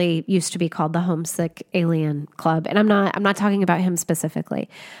literally used to be called the Homesick Alien Club. And I'm not talking about him specifically.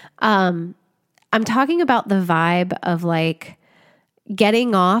 I'm talking about the vibe of like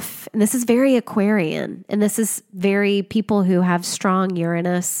getting off, and this is very Aquarian, and this is very people who have strong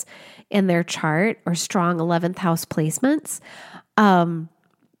Uranus in their chart or strong 11th house placements.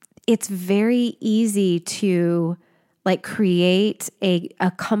 It's very easy to like create a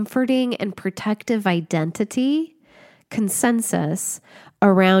comforting and protective identity consensus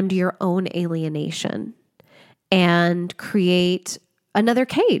around your own alienation, and create another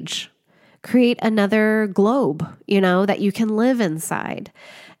cage, create another globe, that you can live inside.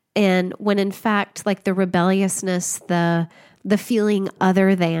 And when in fact, like the rebelliousness, the feeling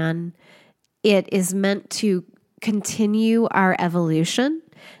other than, it is meant to continue our evolution.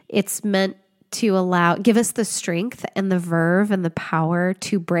 It's meant to give us the strength and the verve and the power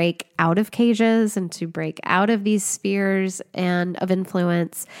to break out of cages and to break out of these spheres and of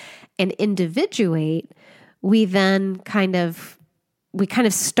influence and individuate. We kind of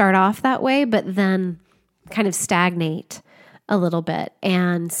start off that way, but then kind of stagnate a little bit.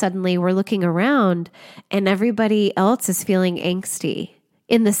 And suddenly we're looking around and everybody else is feeling angsty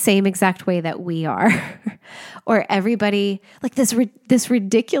in the same exact way that we are. Or everybody, like this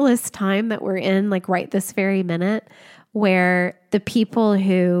ridiculous time that we're in, like right this very minute, where the people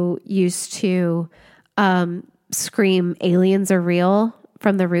who used to scream aliens are real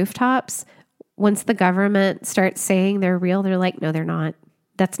from the rooftops, once the government starts saying they're real, they're like, no, they're not.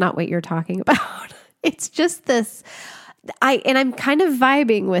 That's not what you're talking about. It's just this, I'm kind of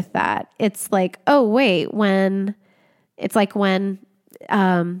vibing with that. It's like, oh wait, when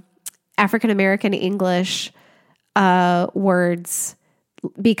African-American English words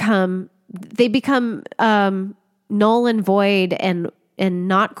become null and void and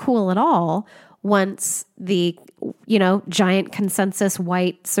not cool at all once the giant consensus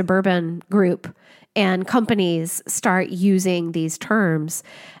white suburban group and companies start using these terms,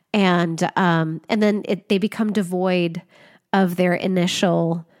 and then they become devoid of their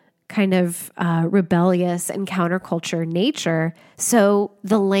initial kind of rebellious and counterculture nature. So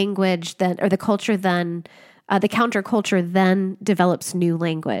the language then, or the culture then, the counterculture then develops new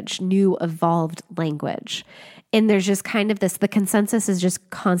language, new evolved language. And there's just kind of this, the consensus is just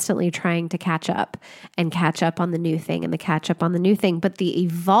constantly trying to catch up and catch up on the new thing and the catch up on the new thing. But the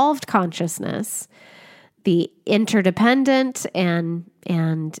evolved consciousness, the interdependent and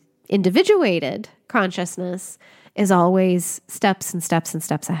individuated consciousness is always steps and steps and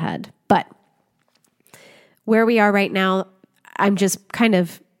steps ahead. But where we are right now, I'm just kind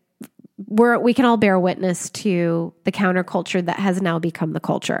of, we can all bear witness to the counterculture that has now become the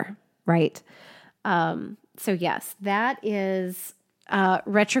culture, right? So yes, that is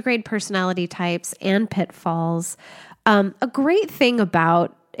retrograde personality types and pitfalls. A great thing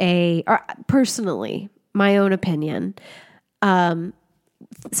about personally, my own opinion,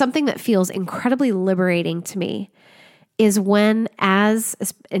 something that feels incredibly liberating to me is when, and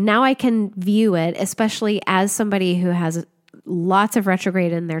now I can view it, especially as somebody who has lots of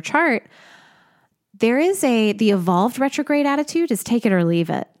retrograde in their chart, there is the evolved retrograde attitude is take it or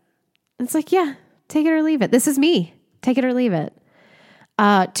leave it. It's like, yeah, take it or leave it. This is me. Take it or leave it,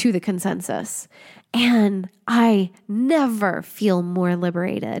 to the consensus. And I never feel more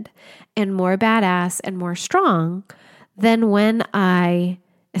liberated and more badass and more strong than when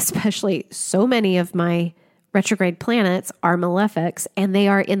especially so many of my retrograde planets are malefics and they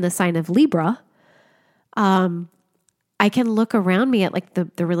are in the sign of Libra. I can look around me at like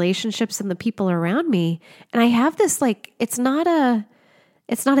the relationships and the people around me. And I have this, like, it's not an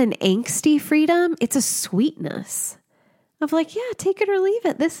angsty freedom. It's a sweetness of like, yeah, take it or leave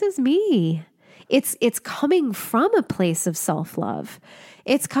it. This is me. It's coming from a place of self-love.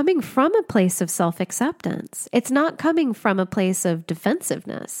 It's coming from a place of self-acceptance. It's not coming from a place of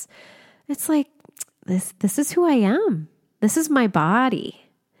defensiveness. It's like, this is who I am. This is my body.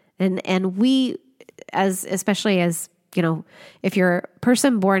 And we, especially as, you know, if you're a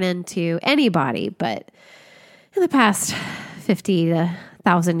person born into any body, but in the past 50 to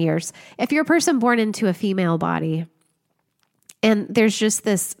 1,000 years, if you're a person born into a female body, and there's just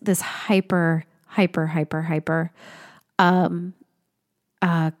this hyper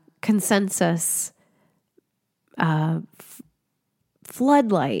consensus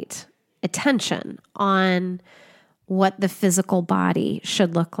floodlight attention on what the physical body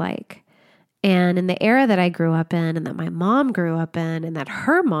should look like. And in the era that I grew up in and that my mom grew up in and that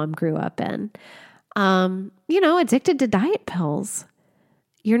her mom grew up in, addicted to diet pills.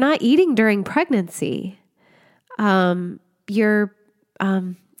 You're not eating during pregnancy. You're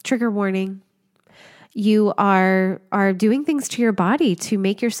trigger warning. You are doing things to your body to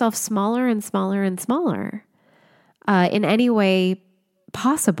make yourself smaller and smaller and smaller in any way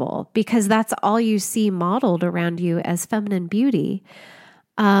possible, because that's all you see modeled around you as feminine beauty.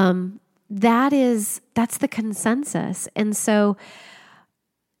 That's the consensus. And so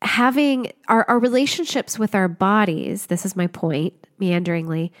having our relationships with our bodies, this is my point,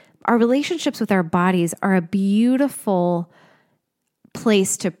 meanderingly, our relationships with our bodies are a beautiful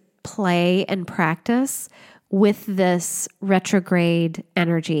place to play and practice with this retrograde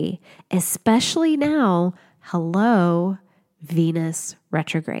energy, especially now, hello, Venus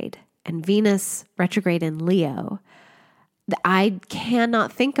retrograde, and Venus retrograde in Leo. I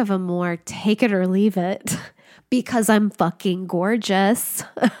cannot think of a more take it or leave it because I'm fucking gorgeous.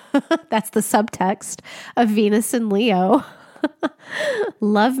 That's the subtext of Venus in Leo.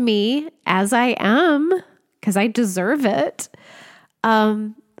 Love me as I am because I deserve it.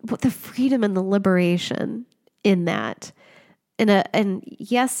 But the freedom and the liberation in that. And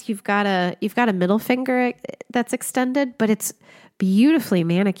yes, you've got a middle finger that's extended, but it's beautifully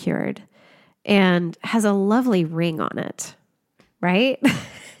manicured and has a lovely ring on it, right?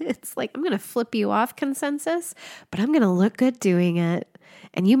 It's like, I'm going to flip you off, consensus, but I'm going to look good doing it.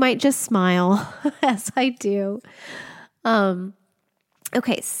 And you might just smile as I do.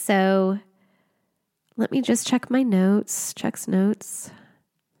 Okay, so let me just check my notes. Checks notes.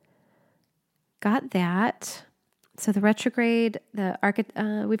 Got that. So the retrograde,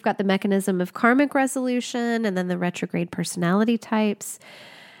 we've got the mechanism of karmic resolution and then the retrograde personality types.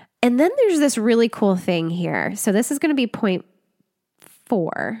 And then there's this really cool thing here. So this is going to be point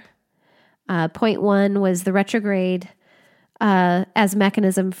 4. Point 1 was the retrograde as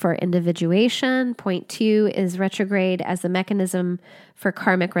mechanism for individuation. Point 2 is retrograde as the mechanism for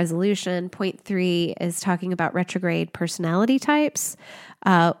karmic resolution. Point 3 is talking about retrograde personality types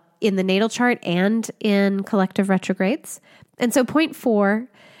in the natal chart and in collective retrogrades. And so point 4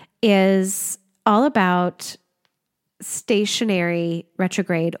 is all about stationary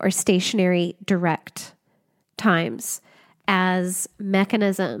retrograde or stationary direct times as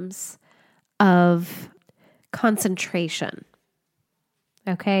mechanisms of concentration.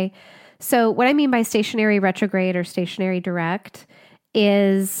 Okay. So what I mean by stationary retrograde or stationary direct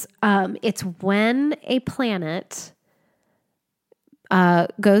is it's when a planet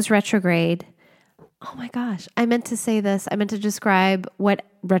goes retrograde. Oh my gosh, I meant to say this. I meant to describe what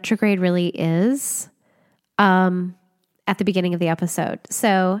retrograde really is at the beginning of the episode.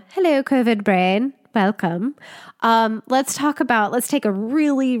 So, hello, COVID brain. Welcome. Let's take a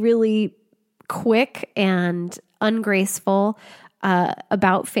really, really quick and ungraceful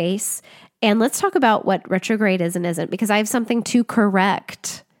about face. And let's talk about what retrograde is and isn't, because I have something to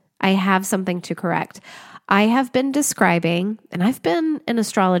correct. I have been describing, and I've been an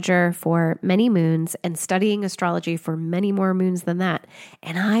astrologer for many moons and studying astrology for many more moons than that.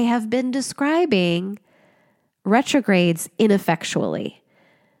 And I have been describing retrogrades ineffectually.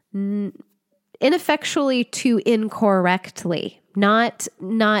 Ineffectually to incorrectly, not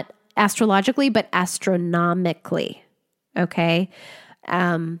astrologically, but astronomically. Okay.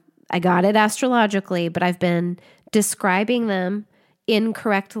 I got it astrologically, but I've been describing them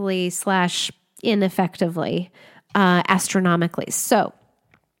incorrectly / ineffectively, astronomically. So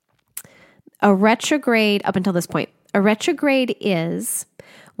a retrograde, up until this point, a retrograde is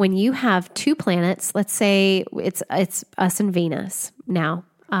when you have two planets. Let's say it's us and Venus now.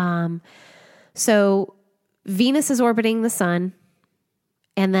 So Venus is orbiting the sun,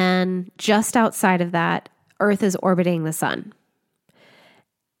 and then just outside of that, Earth is orbiting the sun.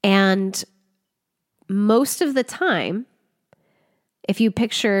 And most of the time, if you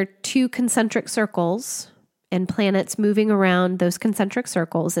picture two concentric circles and planets moving around those concentric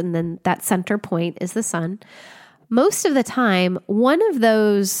circles, and then that center point is the sun, most of the time, one of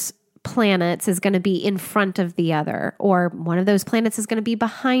those planets is going to be in front of the other, or one of those planets is going to be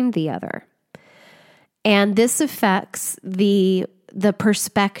behind the other. And this affects the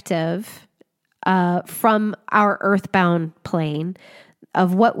perspective from our earthbound plane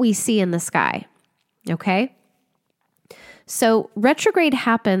of what we see in the sky. Okay? So retrograde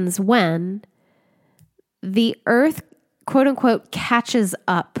happens when the Earth, quote unquote, catches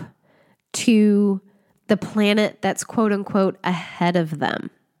up to the planet that's, quote unquote, ahead of them.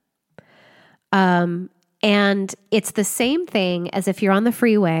 And it's the same thing as if you're on the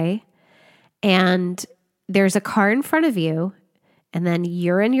freeway and there's a car in front of you, and then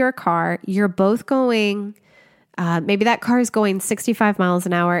you're in your car, you're both going, maybe that car is going 65 miles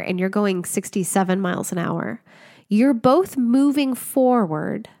an hour and you're going 67 miles an hour. You're both moving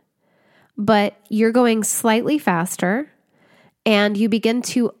forward, but you're going slightly faster, and you begin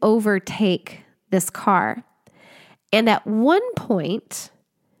to overtake this car. And at one point,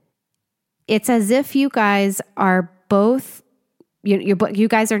 it's as if you guys are both, you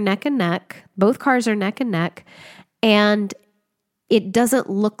guys are neck and neck, both cars are neck and neck, and it doesn't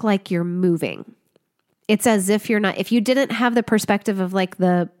look like you're moving. It's as if you're not, if you didn't have the perspective of like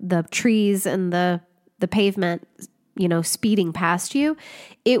the trees and the pavement, speeding past you,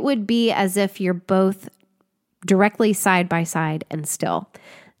 it would be as if you're both directly side by side and still.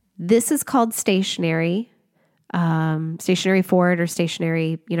 This is called stationary forward or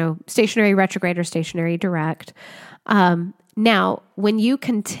stationary retrograde or stationary direct. Now, when you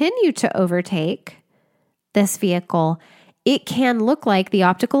continue to overtake this vehicle, it can look like the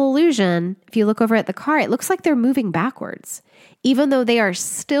optical illusion. If you look over at the car, it looks like they're moving backwards. Even though they are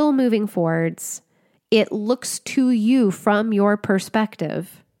still moving forwards, it looks to you from your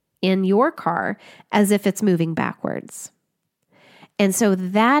perspective in your car as if it's moving backwards. And so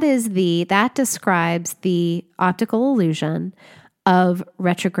that describes the optical illusion of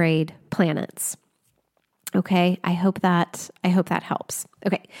retrograde planets. Okay, I hope that helps.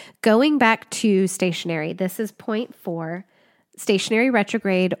 Okay, going back to stationary, this is point 4. Stationary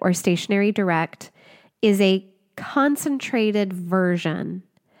retrograde or stationary direct is a concentrated version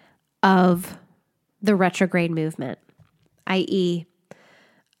of the retrograde movement, i.e.,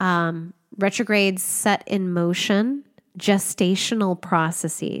 retrogrades set in motion gestational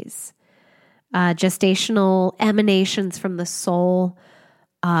processes, gestational emanations from the soul.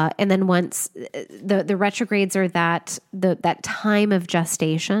 And then once the retrogrades are that time of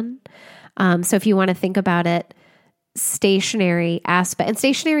gestation. So if you want to think about it, stationary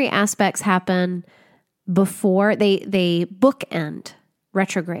aspects happen before they bookend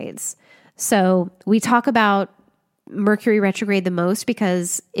retrogrades. So we talk about Mercury retrograde the most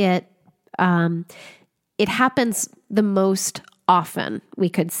because it happens the most often, we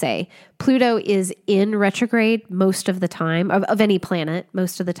could say. Pluto is in retrograde most of the time, of any planet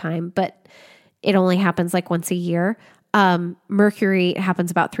most of the time, but it only happens like once a year. Mercury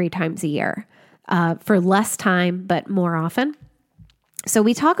happens about 3 times a year. for less time, but more often. So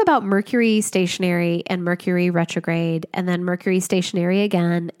we talk about Mercury stationary and Mercury retrograde, and then Mercury stationary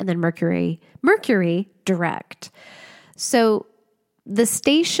again, and then Mercury direct. So the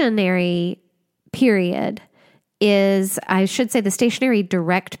stationary period is, I should say the stationary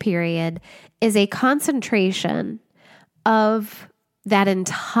direct period is a concentration of that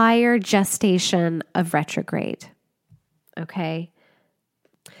entire gestation of retrograde. Okay.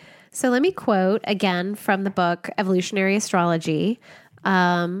 So let me quote again from the book Evolutionary Astrology.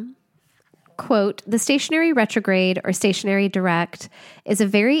 Quote, "The stationary retrograde or stationary direct is a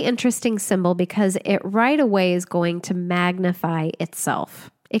very interesting symbol because it right away is going to magnify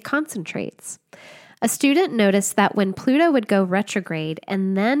itself. It concentrates. A student noticed that when Pluto would go retrograde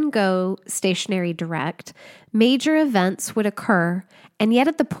and then go stationary direct, major events would occur, and yet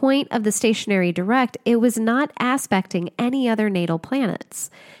at the point of the stationary direct, it was not aspecting any other natal planets.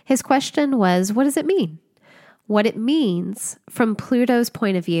 His question was, what does it mean? What it means from Pluto's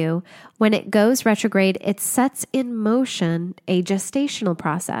point of view, when it goes retrograde, it sets in motion a gestational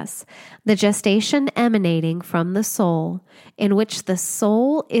process, the gestation emanating from the soul, in which the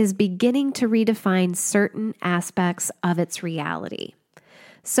soul is beginning to redefine certain aspects of its reality.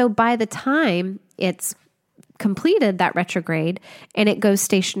 So by the time it's completed that retrograde and it goes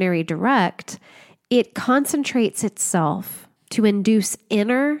stationary direct, it concentrates itself to induce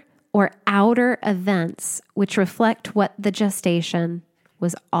inner or outer events which reflect what the gestation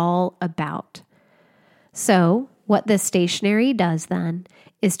was all about. So what the stationary does then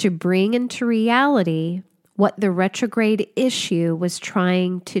is to bring into reality what the retrograde issue was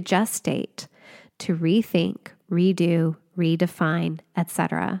trying to gestate, to rethink, redo, redefine,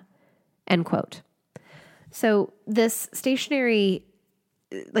 etc." End quote. So this stationary,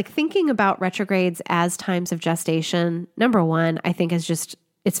 like thinking about retrogrades as times of gestation, number one, I think is just,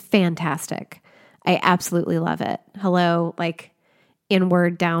 it's fantastic. I absolutely love it. Hello, like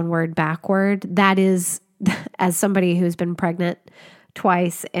inward, downward, backward. That is, as somebody who's been pregnant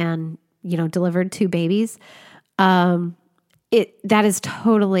twice and, delivered 2 babies, that is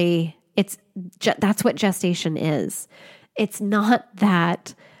totally, that's what gestation is. It's not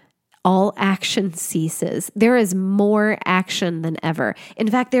that all action ceases. There is more action than ever. In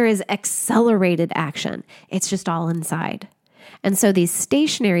fact, there is accelerated action. It's just all inside. And so these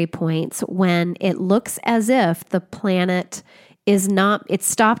stationary points, when it looks as if the planet it's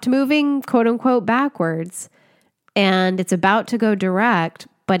stopped moving, quote unquote, backwards, and it's about to go direct,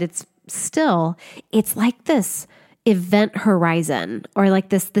 but it's like this event horizon, or like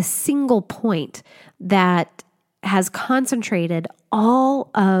this single point that has concentrated all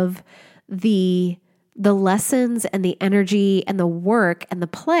of the lessons and the energy and the work and the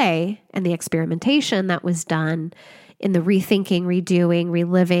play and the experimentation that was done in the rethinking, redoing,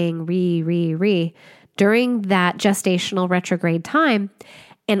 reliving, during that gestational retrograde time.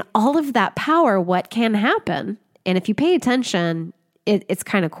 And all of that power, what can happen, and if you pay attention, it's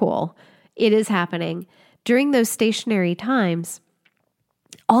kind of cool. It is happening during those stationary times.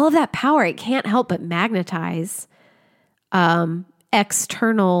 All of that power, it can't help but magnetize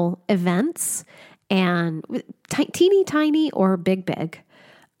external events and teeny tiny or big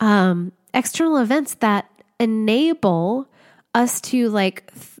external events that enable us to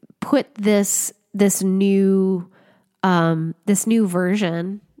put this new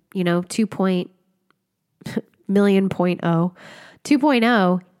version,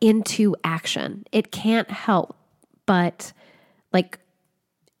 2.0 into action. It can't help but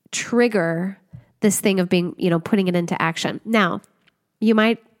trigger this thing of being, putting it into action. Now, you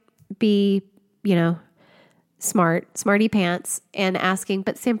might be, smarty pants and asking,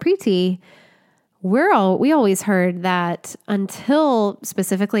 but Sampriti, we always heard that until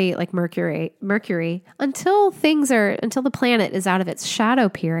specifically Mercury, until the planet is out of its shadow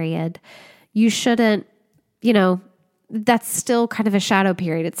period, you shouldn't, that's still kind of a shadow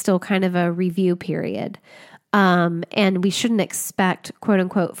period. It's still kind of a review period. And we shouldn't expect quote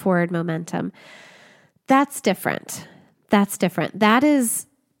unquote forward momentum. That's different.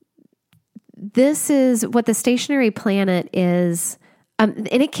 This is what the stationary planet is. And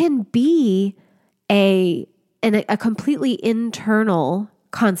it can be a completely internal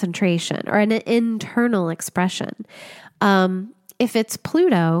concentration or an internal expression. If it's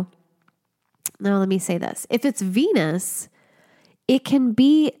Pluto, no, let me say this. If it's Venus, it can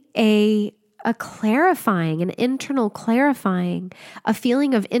be a clarifying, an internal clarifying, a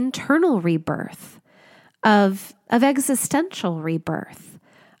feeling of internal rebirth, of existential rebirth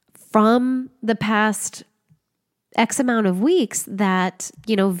from the past X amount of weeks that,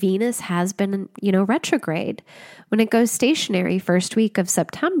 Venus has been, retrograde. When it goes stationary first week of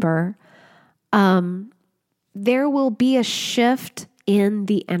September, there will be a shift in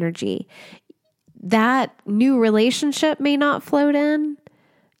the energy. That new relationship may not float in,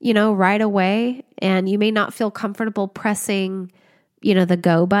 right away. And you may not feel comfortable pressing, the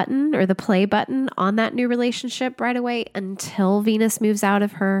go button or the play button on that new relationship right away until Venus moves out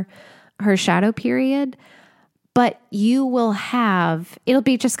of her shadow period. But it'll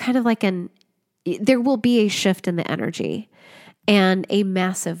be just kind of like there will be a shift in the energy, and a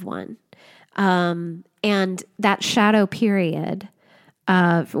massive one. And that shadow period,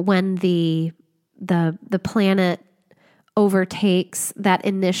 when the planet overtakes that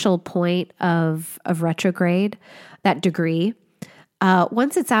initial point of retrograde, that degree,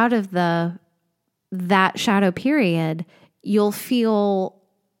 once it's out of that shadow period, you'll feel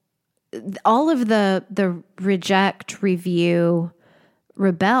all of the reject, review,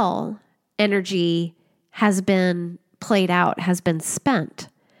 rebel energy has been played out, has been spent.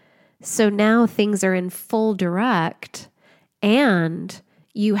 So now things are in full direct, and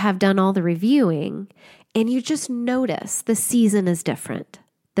you have done all the reviewing, and you just notice the season is different.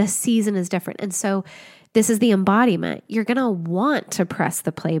 The season is different. And so this is the embodiment. You're going to want to press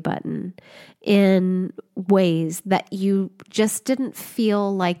the play button in ways that you just didn't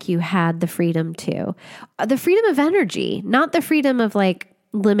feel like you had the freedom to. The freedom of energy, not the freedom of like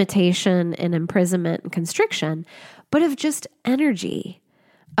limitation and imprisonment and constriction, but of just energy,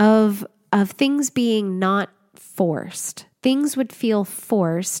 of things being not forced. Things would feel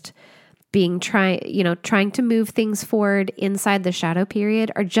forced, trying to move things forward inside the shadow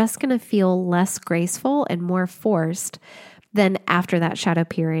period are just going to feel less graceful and more forced than after that shadow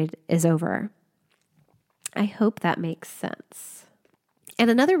period is over. I hope that makes sense. And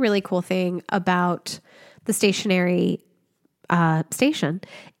another really cool thing about the stationary station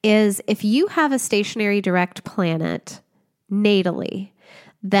is if you have a stationary direct planet natally,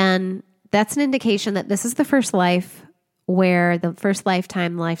 then that's an indication that this is the first life, where the first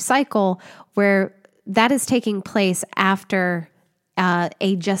lifetime life cycle, where that is taking place after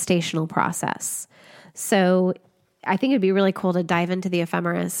a gestational process. So I think it'd be really cool to dive into the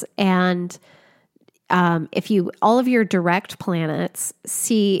ephemeris, and if all of your direct planets,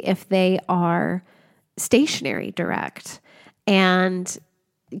 see if they are stationary direct and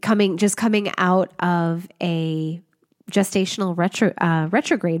coming out of a gestational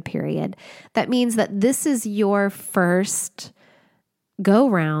retrograde period. That means that this is your first go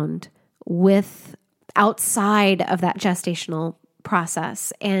round with outside of that gestational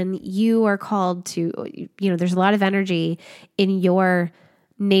process. And you are called to, there's a lot of energy in your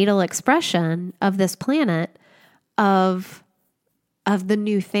natal expression of this planet of the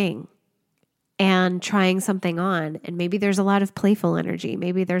new thing and trying something on. And maybe there's a lot of playful energy.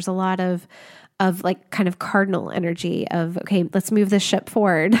 Maybe there's a lot of like kind of cardinal energy of, okay, let's move this ship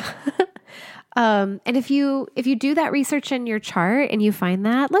forward. And if you do that research in your chart and you find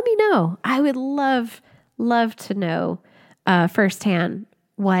that, let me know. I would love to know firsthand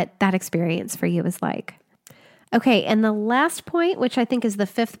what that experience for you is like. Okay, and the last point, which I think is the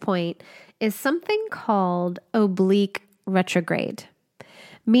fifth point, is something called oblique retrograde.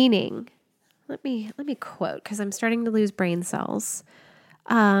 Meaning, let me quote, because I'm starting to lose brain cells.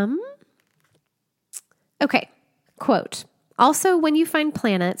 Okay, quote, also when you find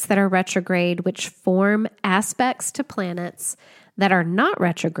planets that are retrograde, which form aspects to planets that are not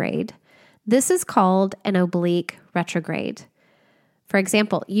retrograde, this is called an oblique retrograde. For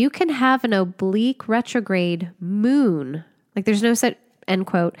example, you can have an oblique retrograde moon. Like there's no such, end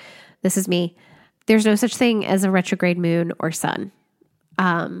quote, this is me. There's no such thing as a retrograde moon or sun.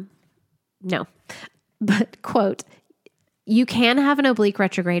 No. But quote, you can have an oblique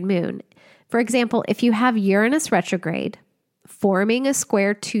retrograde moon. For example, if you have Uranus retrograde forming a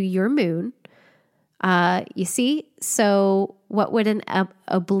square to your moon, you see? So what would an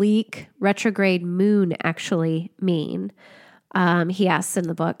oblique retrograde moon actually mean? He asks in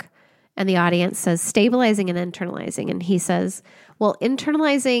the book, and the audience says stabilizing and internalizing. And he says, well,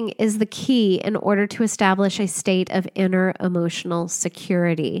 internalizing is the key in order to establish a state of inner emotional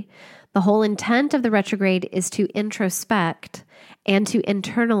security. The whole intent of the retrograde is to introspect and to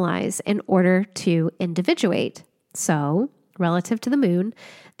internalize in order to individuate. So, relative to the moon,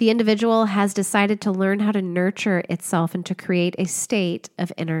 the individual has decided to learn how to nurture itself and to create a state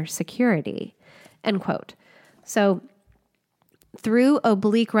of inner security. End quote. So, through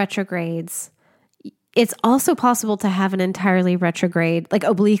oblique retrogrades, it's also possible to have an entirely retrograde, like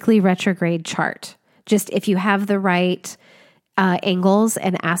obliquely retrograde chart. Just if you have the right angles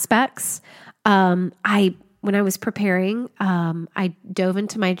and aspects. when I was preparing, I dove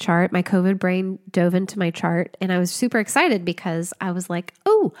into my chart. My COVID brain dove into my chart, and I was super excited because I was like,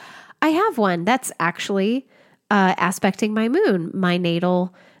 oh, I have one that's actually aspecting my moon. My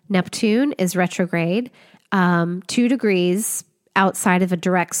natal Neptune is retrograde, 2 degrees outside of a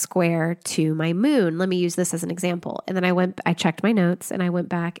direct square to my moon. Let me use this as an example. And then I checked my notes and I went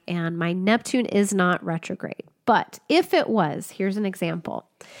back, and my Neptune is not retrograde. But if it was, here's an example.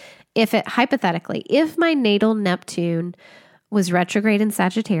 Hypothetically, if my natal Neptune was retrograde in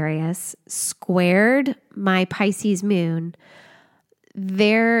Sagittarius, squared my Pisces moon,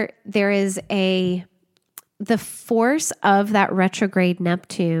 there is the force of that retrograde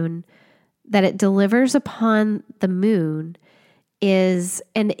Neptune that it delivers upon the moon is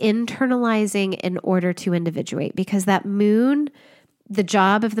an internalizing in order to individuate, because that moon, the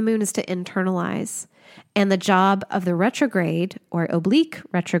job of the moon is to internalize, and the job of the retrograde or oblique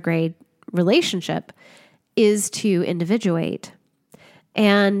retrograde relationship is to individuate.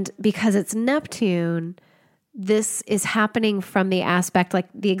 And because it's Neptune, this is happening from the aspect, like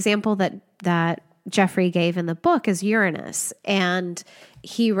the example that Jeffrey gave in the book is Uranus. And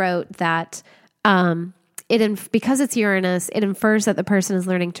he wrote that because it's Uranus, it infers that the person is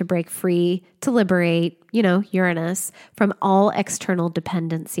learning to break free, to liberate, Uranus, from all external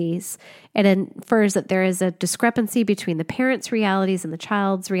dependencies. It infers that there is a discrepancy between the parent's realities and the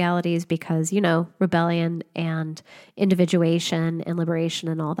child's realities because, rebellion and individuation and liberation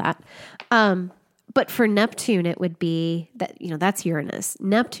and all that. But for Neptune, it would be that, that's Uranus.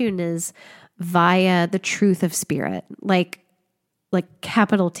 Neptune is via the truth of spirit, like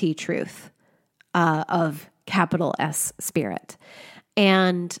capital T truth. Of capital S spirit.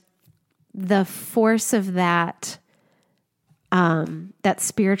 And the force of that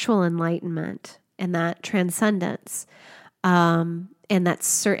spiritual enlightenment and that transcendence, and that's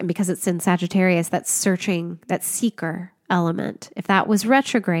certain, because it's in Sagittarius, that searching, that seeker element. If that was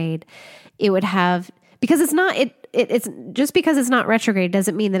retrograde, it would have, because it's just because it's not retrograde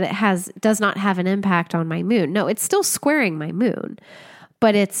doesn't mean that it does not have an impact on my moon. No, it's still squaring my moon,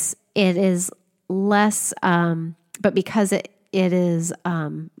 but it is less, but because it is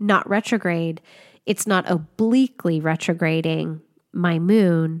not retrograde, it's not obliquely retrograding my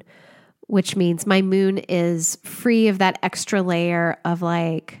moon, which means my moon is free of that extra layer of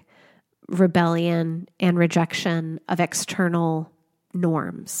like rebellion and rejection of external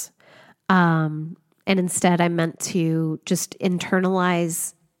norms. And instead, I'm meant to just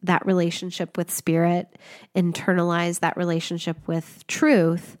internalize that relationship with spirit, internalize that relationship with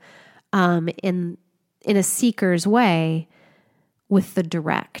truth, in a seeker's way, with the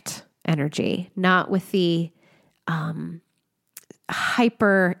direct energy, not with the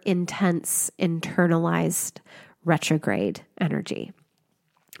hyper intense internalized retrograde energy.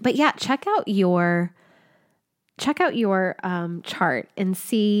 But yeah, check out your chart and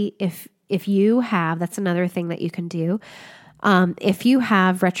see if you have. That's another thing that you can do. If you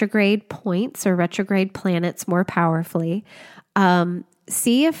have retrograde points or retrograde planets more powerfully.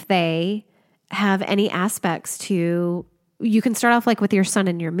 See if they have any aspects to, you can start off like with your sun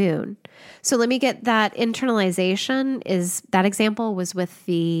and your moon. So let me get that internalization that example was with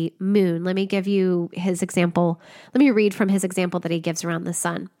the moon. Let me give you his example. Let me read from his example that he gives around the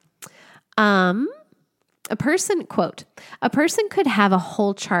sun. A person could have a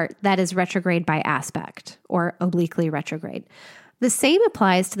whole chart that is retrograde by aspect or obliquely retrograde. The same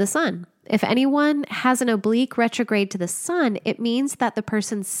applies to the sun. If anyone has an oblique retrograde to the sun, it means that the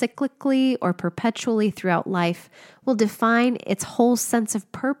person cyclically or perpetually throughout life will define its whole sense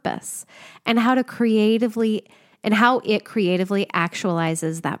of purpose and how it creatively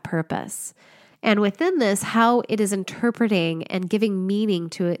actualizes that purpose. And within this, how it is interpreting and giving meaning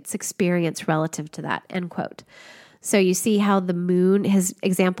to its experience relative to that, end quote. So you see how the moon, his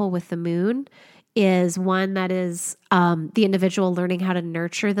example with the moon, is one that is the individual learning how to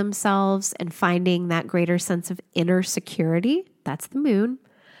nurture themselves and finding that greater sense of inner security. That's the moon.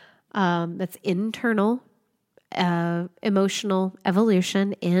 That's internal emotional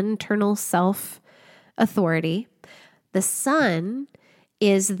evolution, internal self-authority. The sun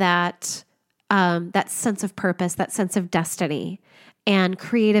is that sense of purpose, that sense of destiny, and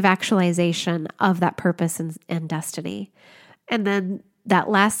creative actualization of that purpose and destiny. And then that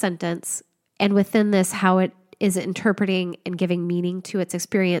last sentence, and within this, how it is interpreting and giving meaning to its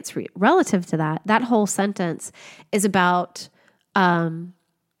experience relative to that whole sentence is about,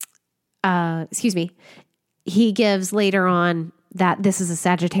 he gives later on that this is a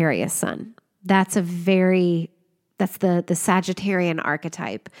Sagittarius sun. That's the Sagittarian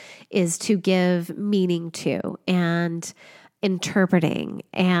archetype, is to give meaning to. And interpreting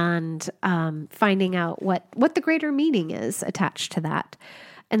and finding out what the greater meaning is attached to that.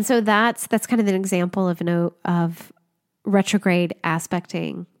 And so that's kind of an example of retrograde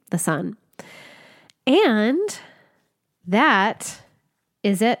aspecting the sun. And that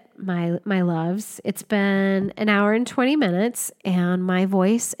is it, my loves. It's been an hour and 20 minutes and my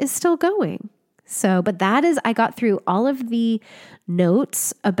voice is still going. So, but I got through all of the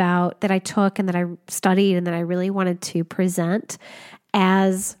notes that I took and that I studied and that I really wanted to present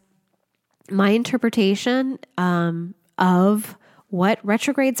as my interpretation of what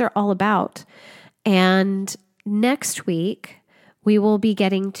retrogrades are all about. And next week, we will be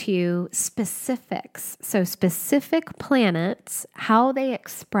getting to specifics. So specific planets, how they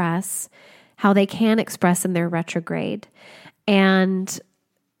can express in their retrograde. And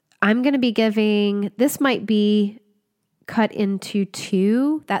I'm going to be this might be cut into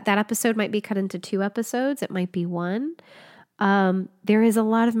two. That episode might be cut into 2 episodes. It might be 1. There is a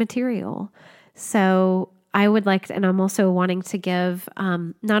lot of material. So I would like to, and I'm also wanting to give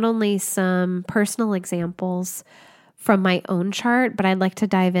not only some personal examples from my own chart, but I'd like to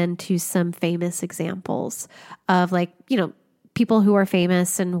dive into some famous examples of people who are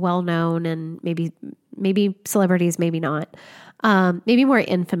famous and well-known and maybe celebrities, maybe not. Maybe more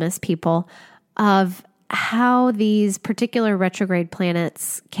infamous people, of how these particular retrograde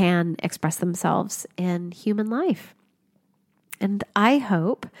planets can express themselves in human life. And I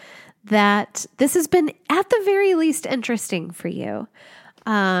hope that this has been at the very least interesting for you,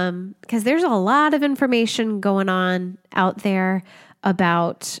 because there's a lot of information going on out there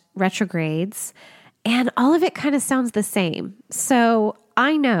about retrogrades, and all of it kind of sounds the same. So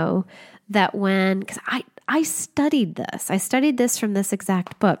I know that because I studied this from this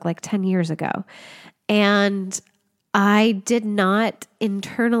exact book like 10 years ago, and I did not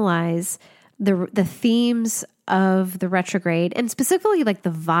internalize the themes of the retrograde, and specifically like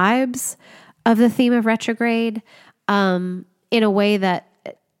the vibes of the theme of retrograde, in a way that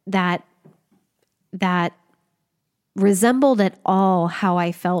resembled at all how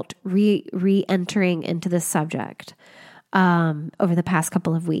I felt re-entering into this subject over the past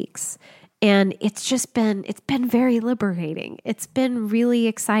couple of weeks. And it's been very liberating. It's been really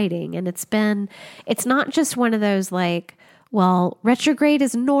exciting. And it's not just one of those retrograde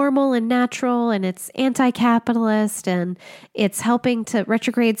is normal and natural and it's anti-capitalist and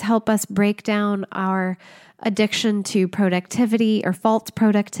retrogrades help us break down our addiction to productivity or false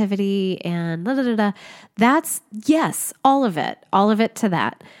productivity and That's, yes, all of it to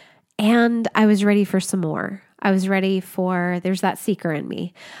that. And I was ready for some more. There's that seeker in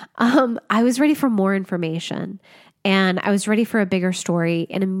me. I was ready for more information, and I was ready for a bigger story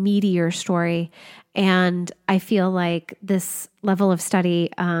and a meatier story. And I feel like this level of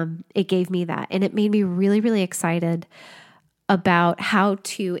study, it gave me that, and it made me really, really excited about how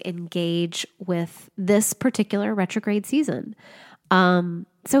to engage with this particular retrograde season.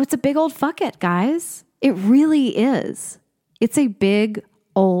 So it's a big old fuck it, guys. It really is. It's a big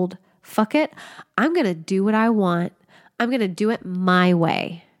old fuck it. I'm going to do what I want. I'm going to do it my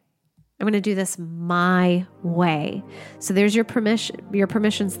way. I'm going to do this my way. So there's your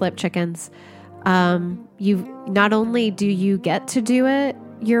permission slip, chickens. Not only do you get to do it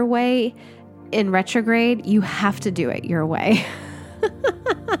your way in retrograde, you have to do it your way.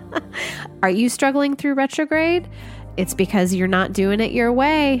 Are you struggling through retrograde? It's because you're not doing it your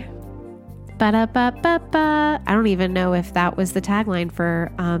way. Ba-da-ba-ba-ba. I don't even know if that was the tagline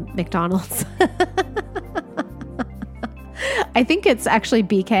for McDonald's. I think it's actually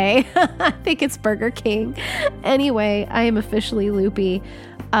BK. I think it's Burger King. Anyway, I am officially loopy.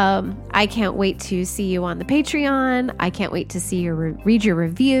 I can't wait to see you on the Patreon. I can't wait to read your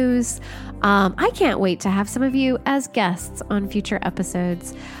reviews. I can't wait to have some of you as guests on future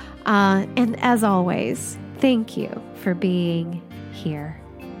episodes. And as always, thank you for being here.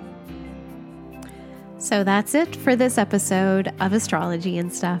 So that's it for this episode of Astrology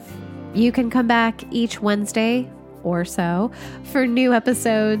and Stuff. You can come back each Wednesday or so for new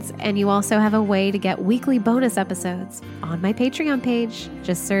episodes, and you also have a way to get weekly bonus episodes on my Patreon page.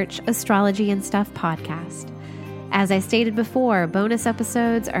 Just search Astrology and Stuff Podcast. As I stated before, bonus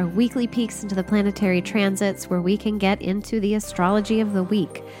episodes are weekly peeks into the planetary transits where we can get into the astrology of the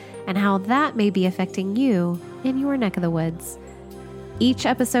week and how that may be affecting you in your neck of the woods. Each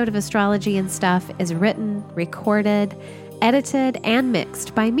episode of Astrology and Stuff is written, recorded, edited, and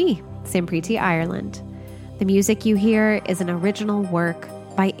mixed by me, Simpriti Ireland. The music you hear is an original work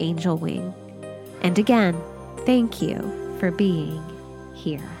by Angel Wing. And again, thank you for being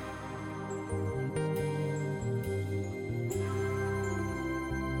here.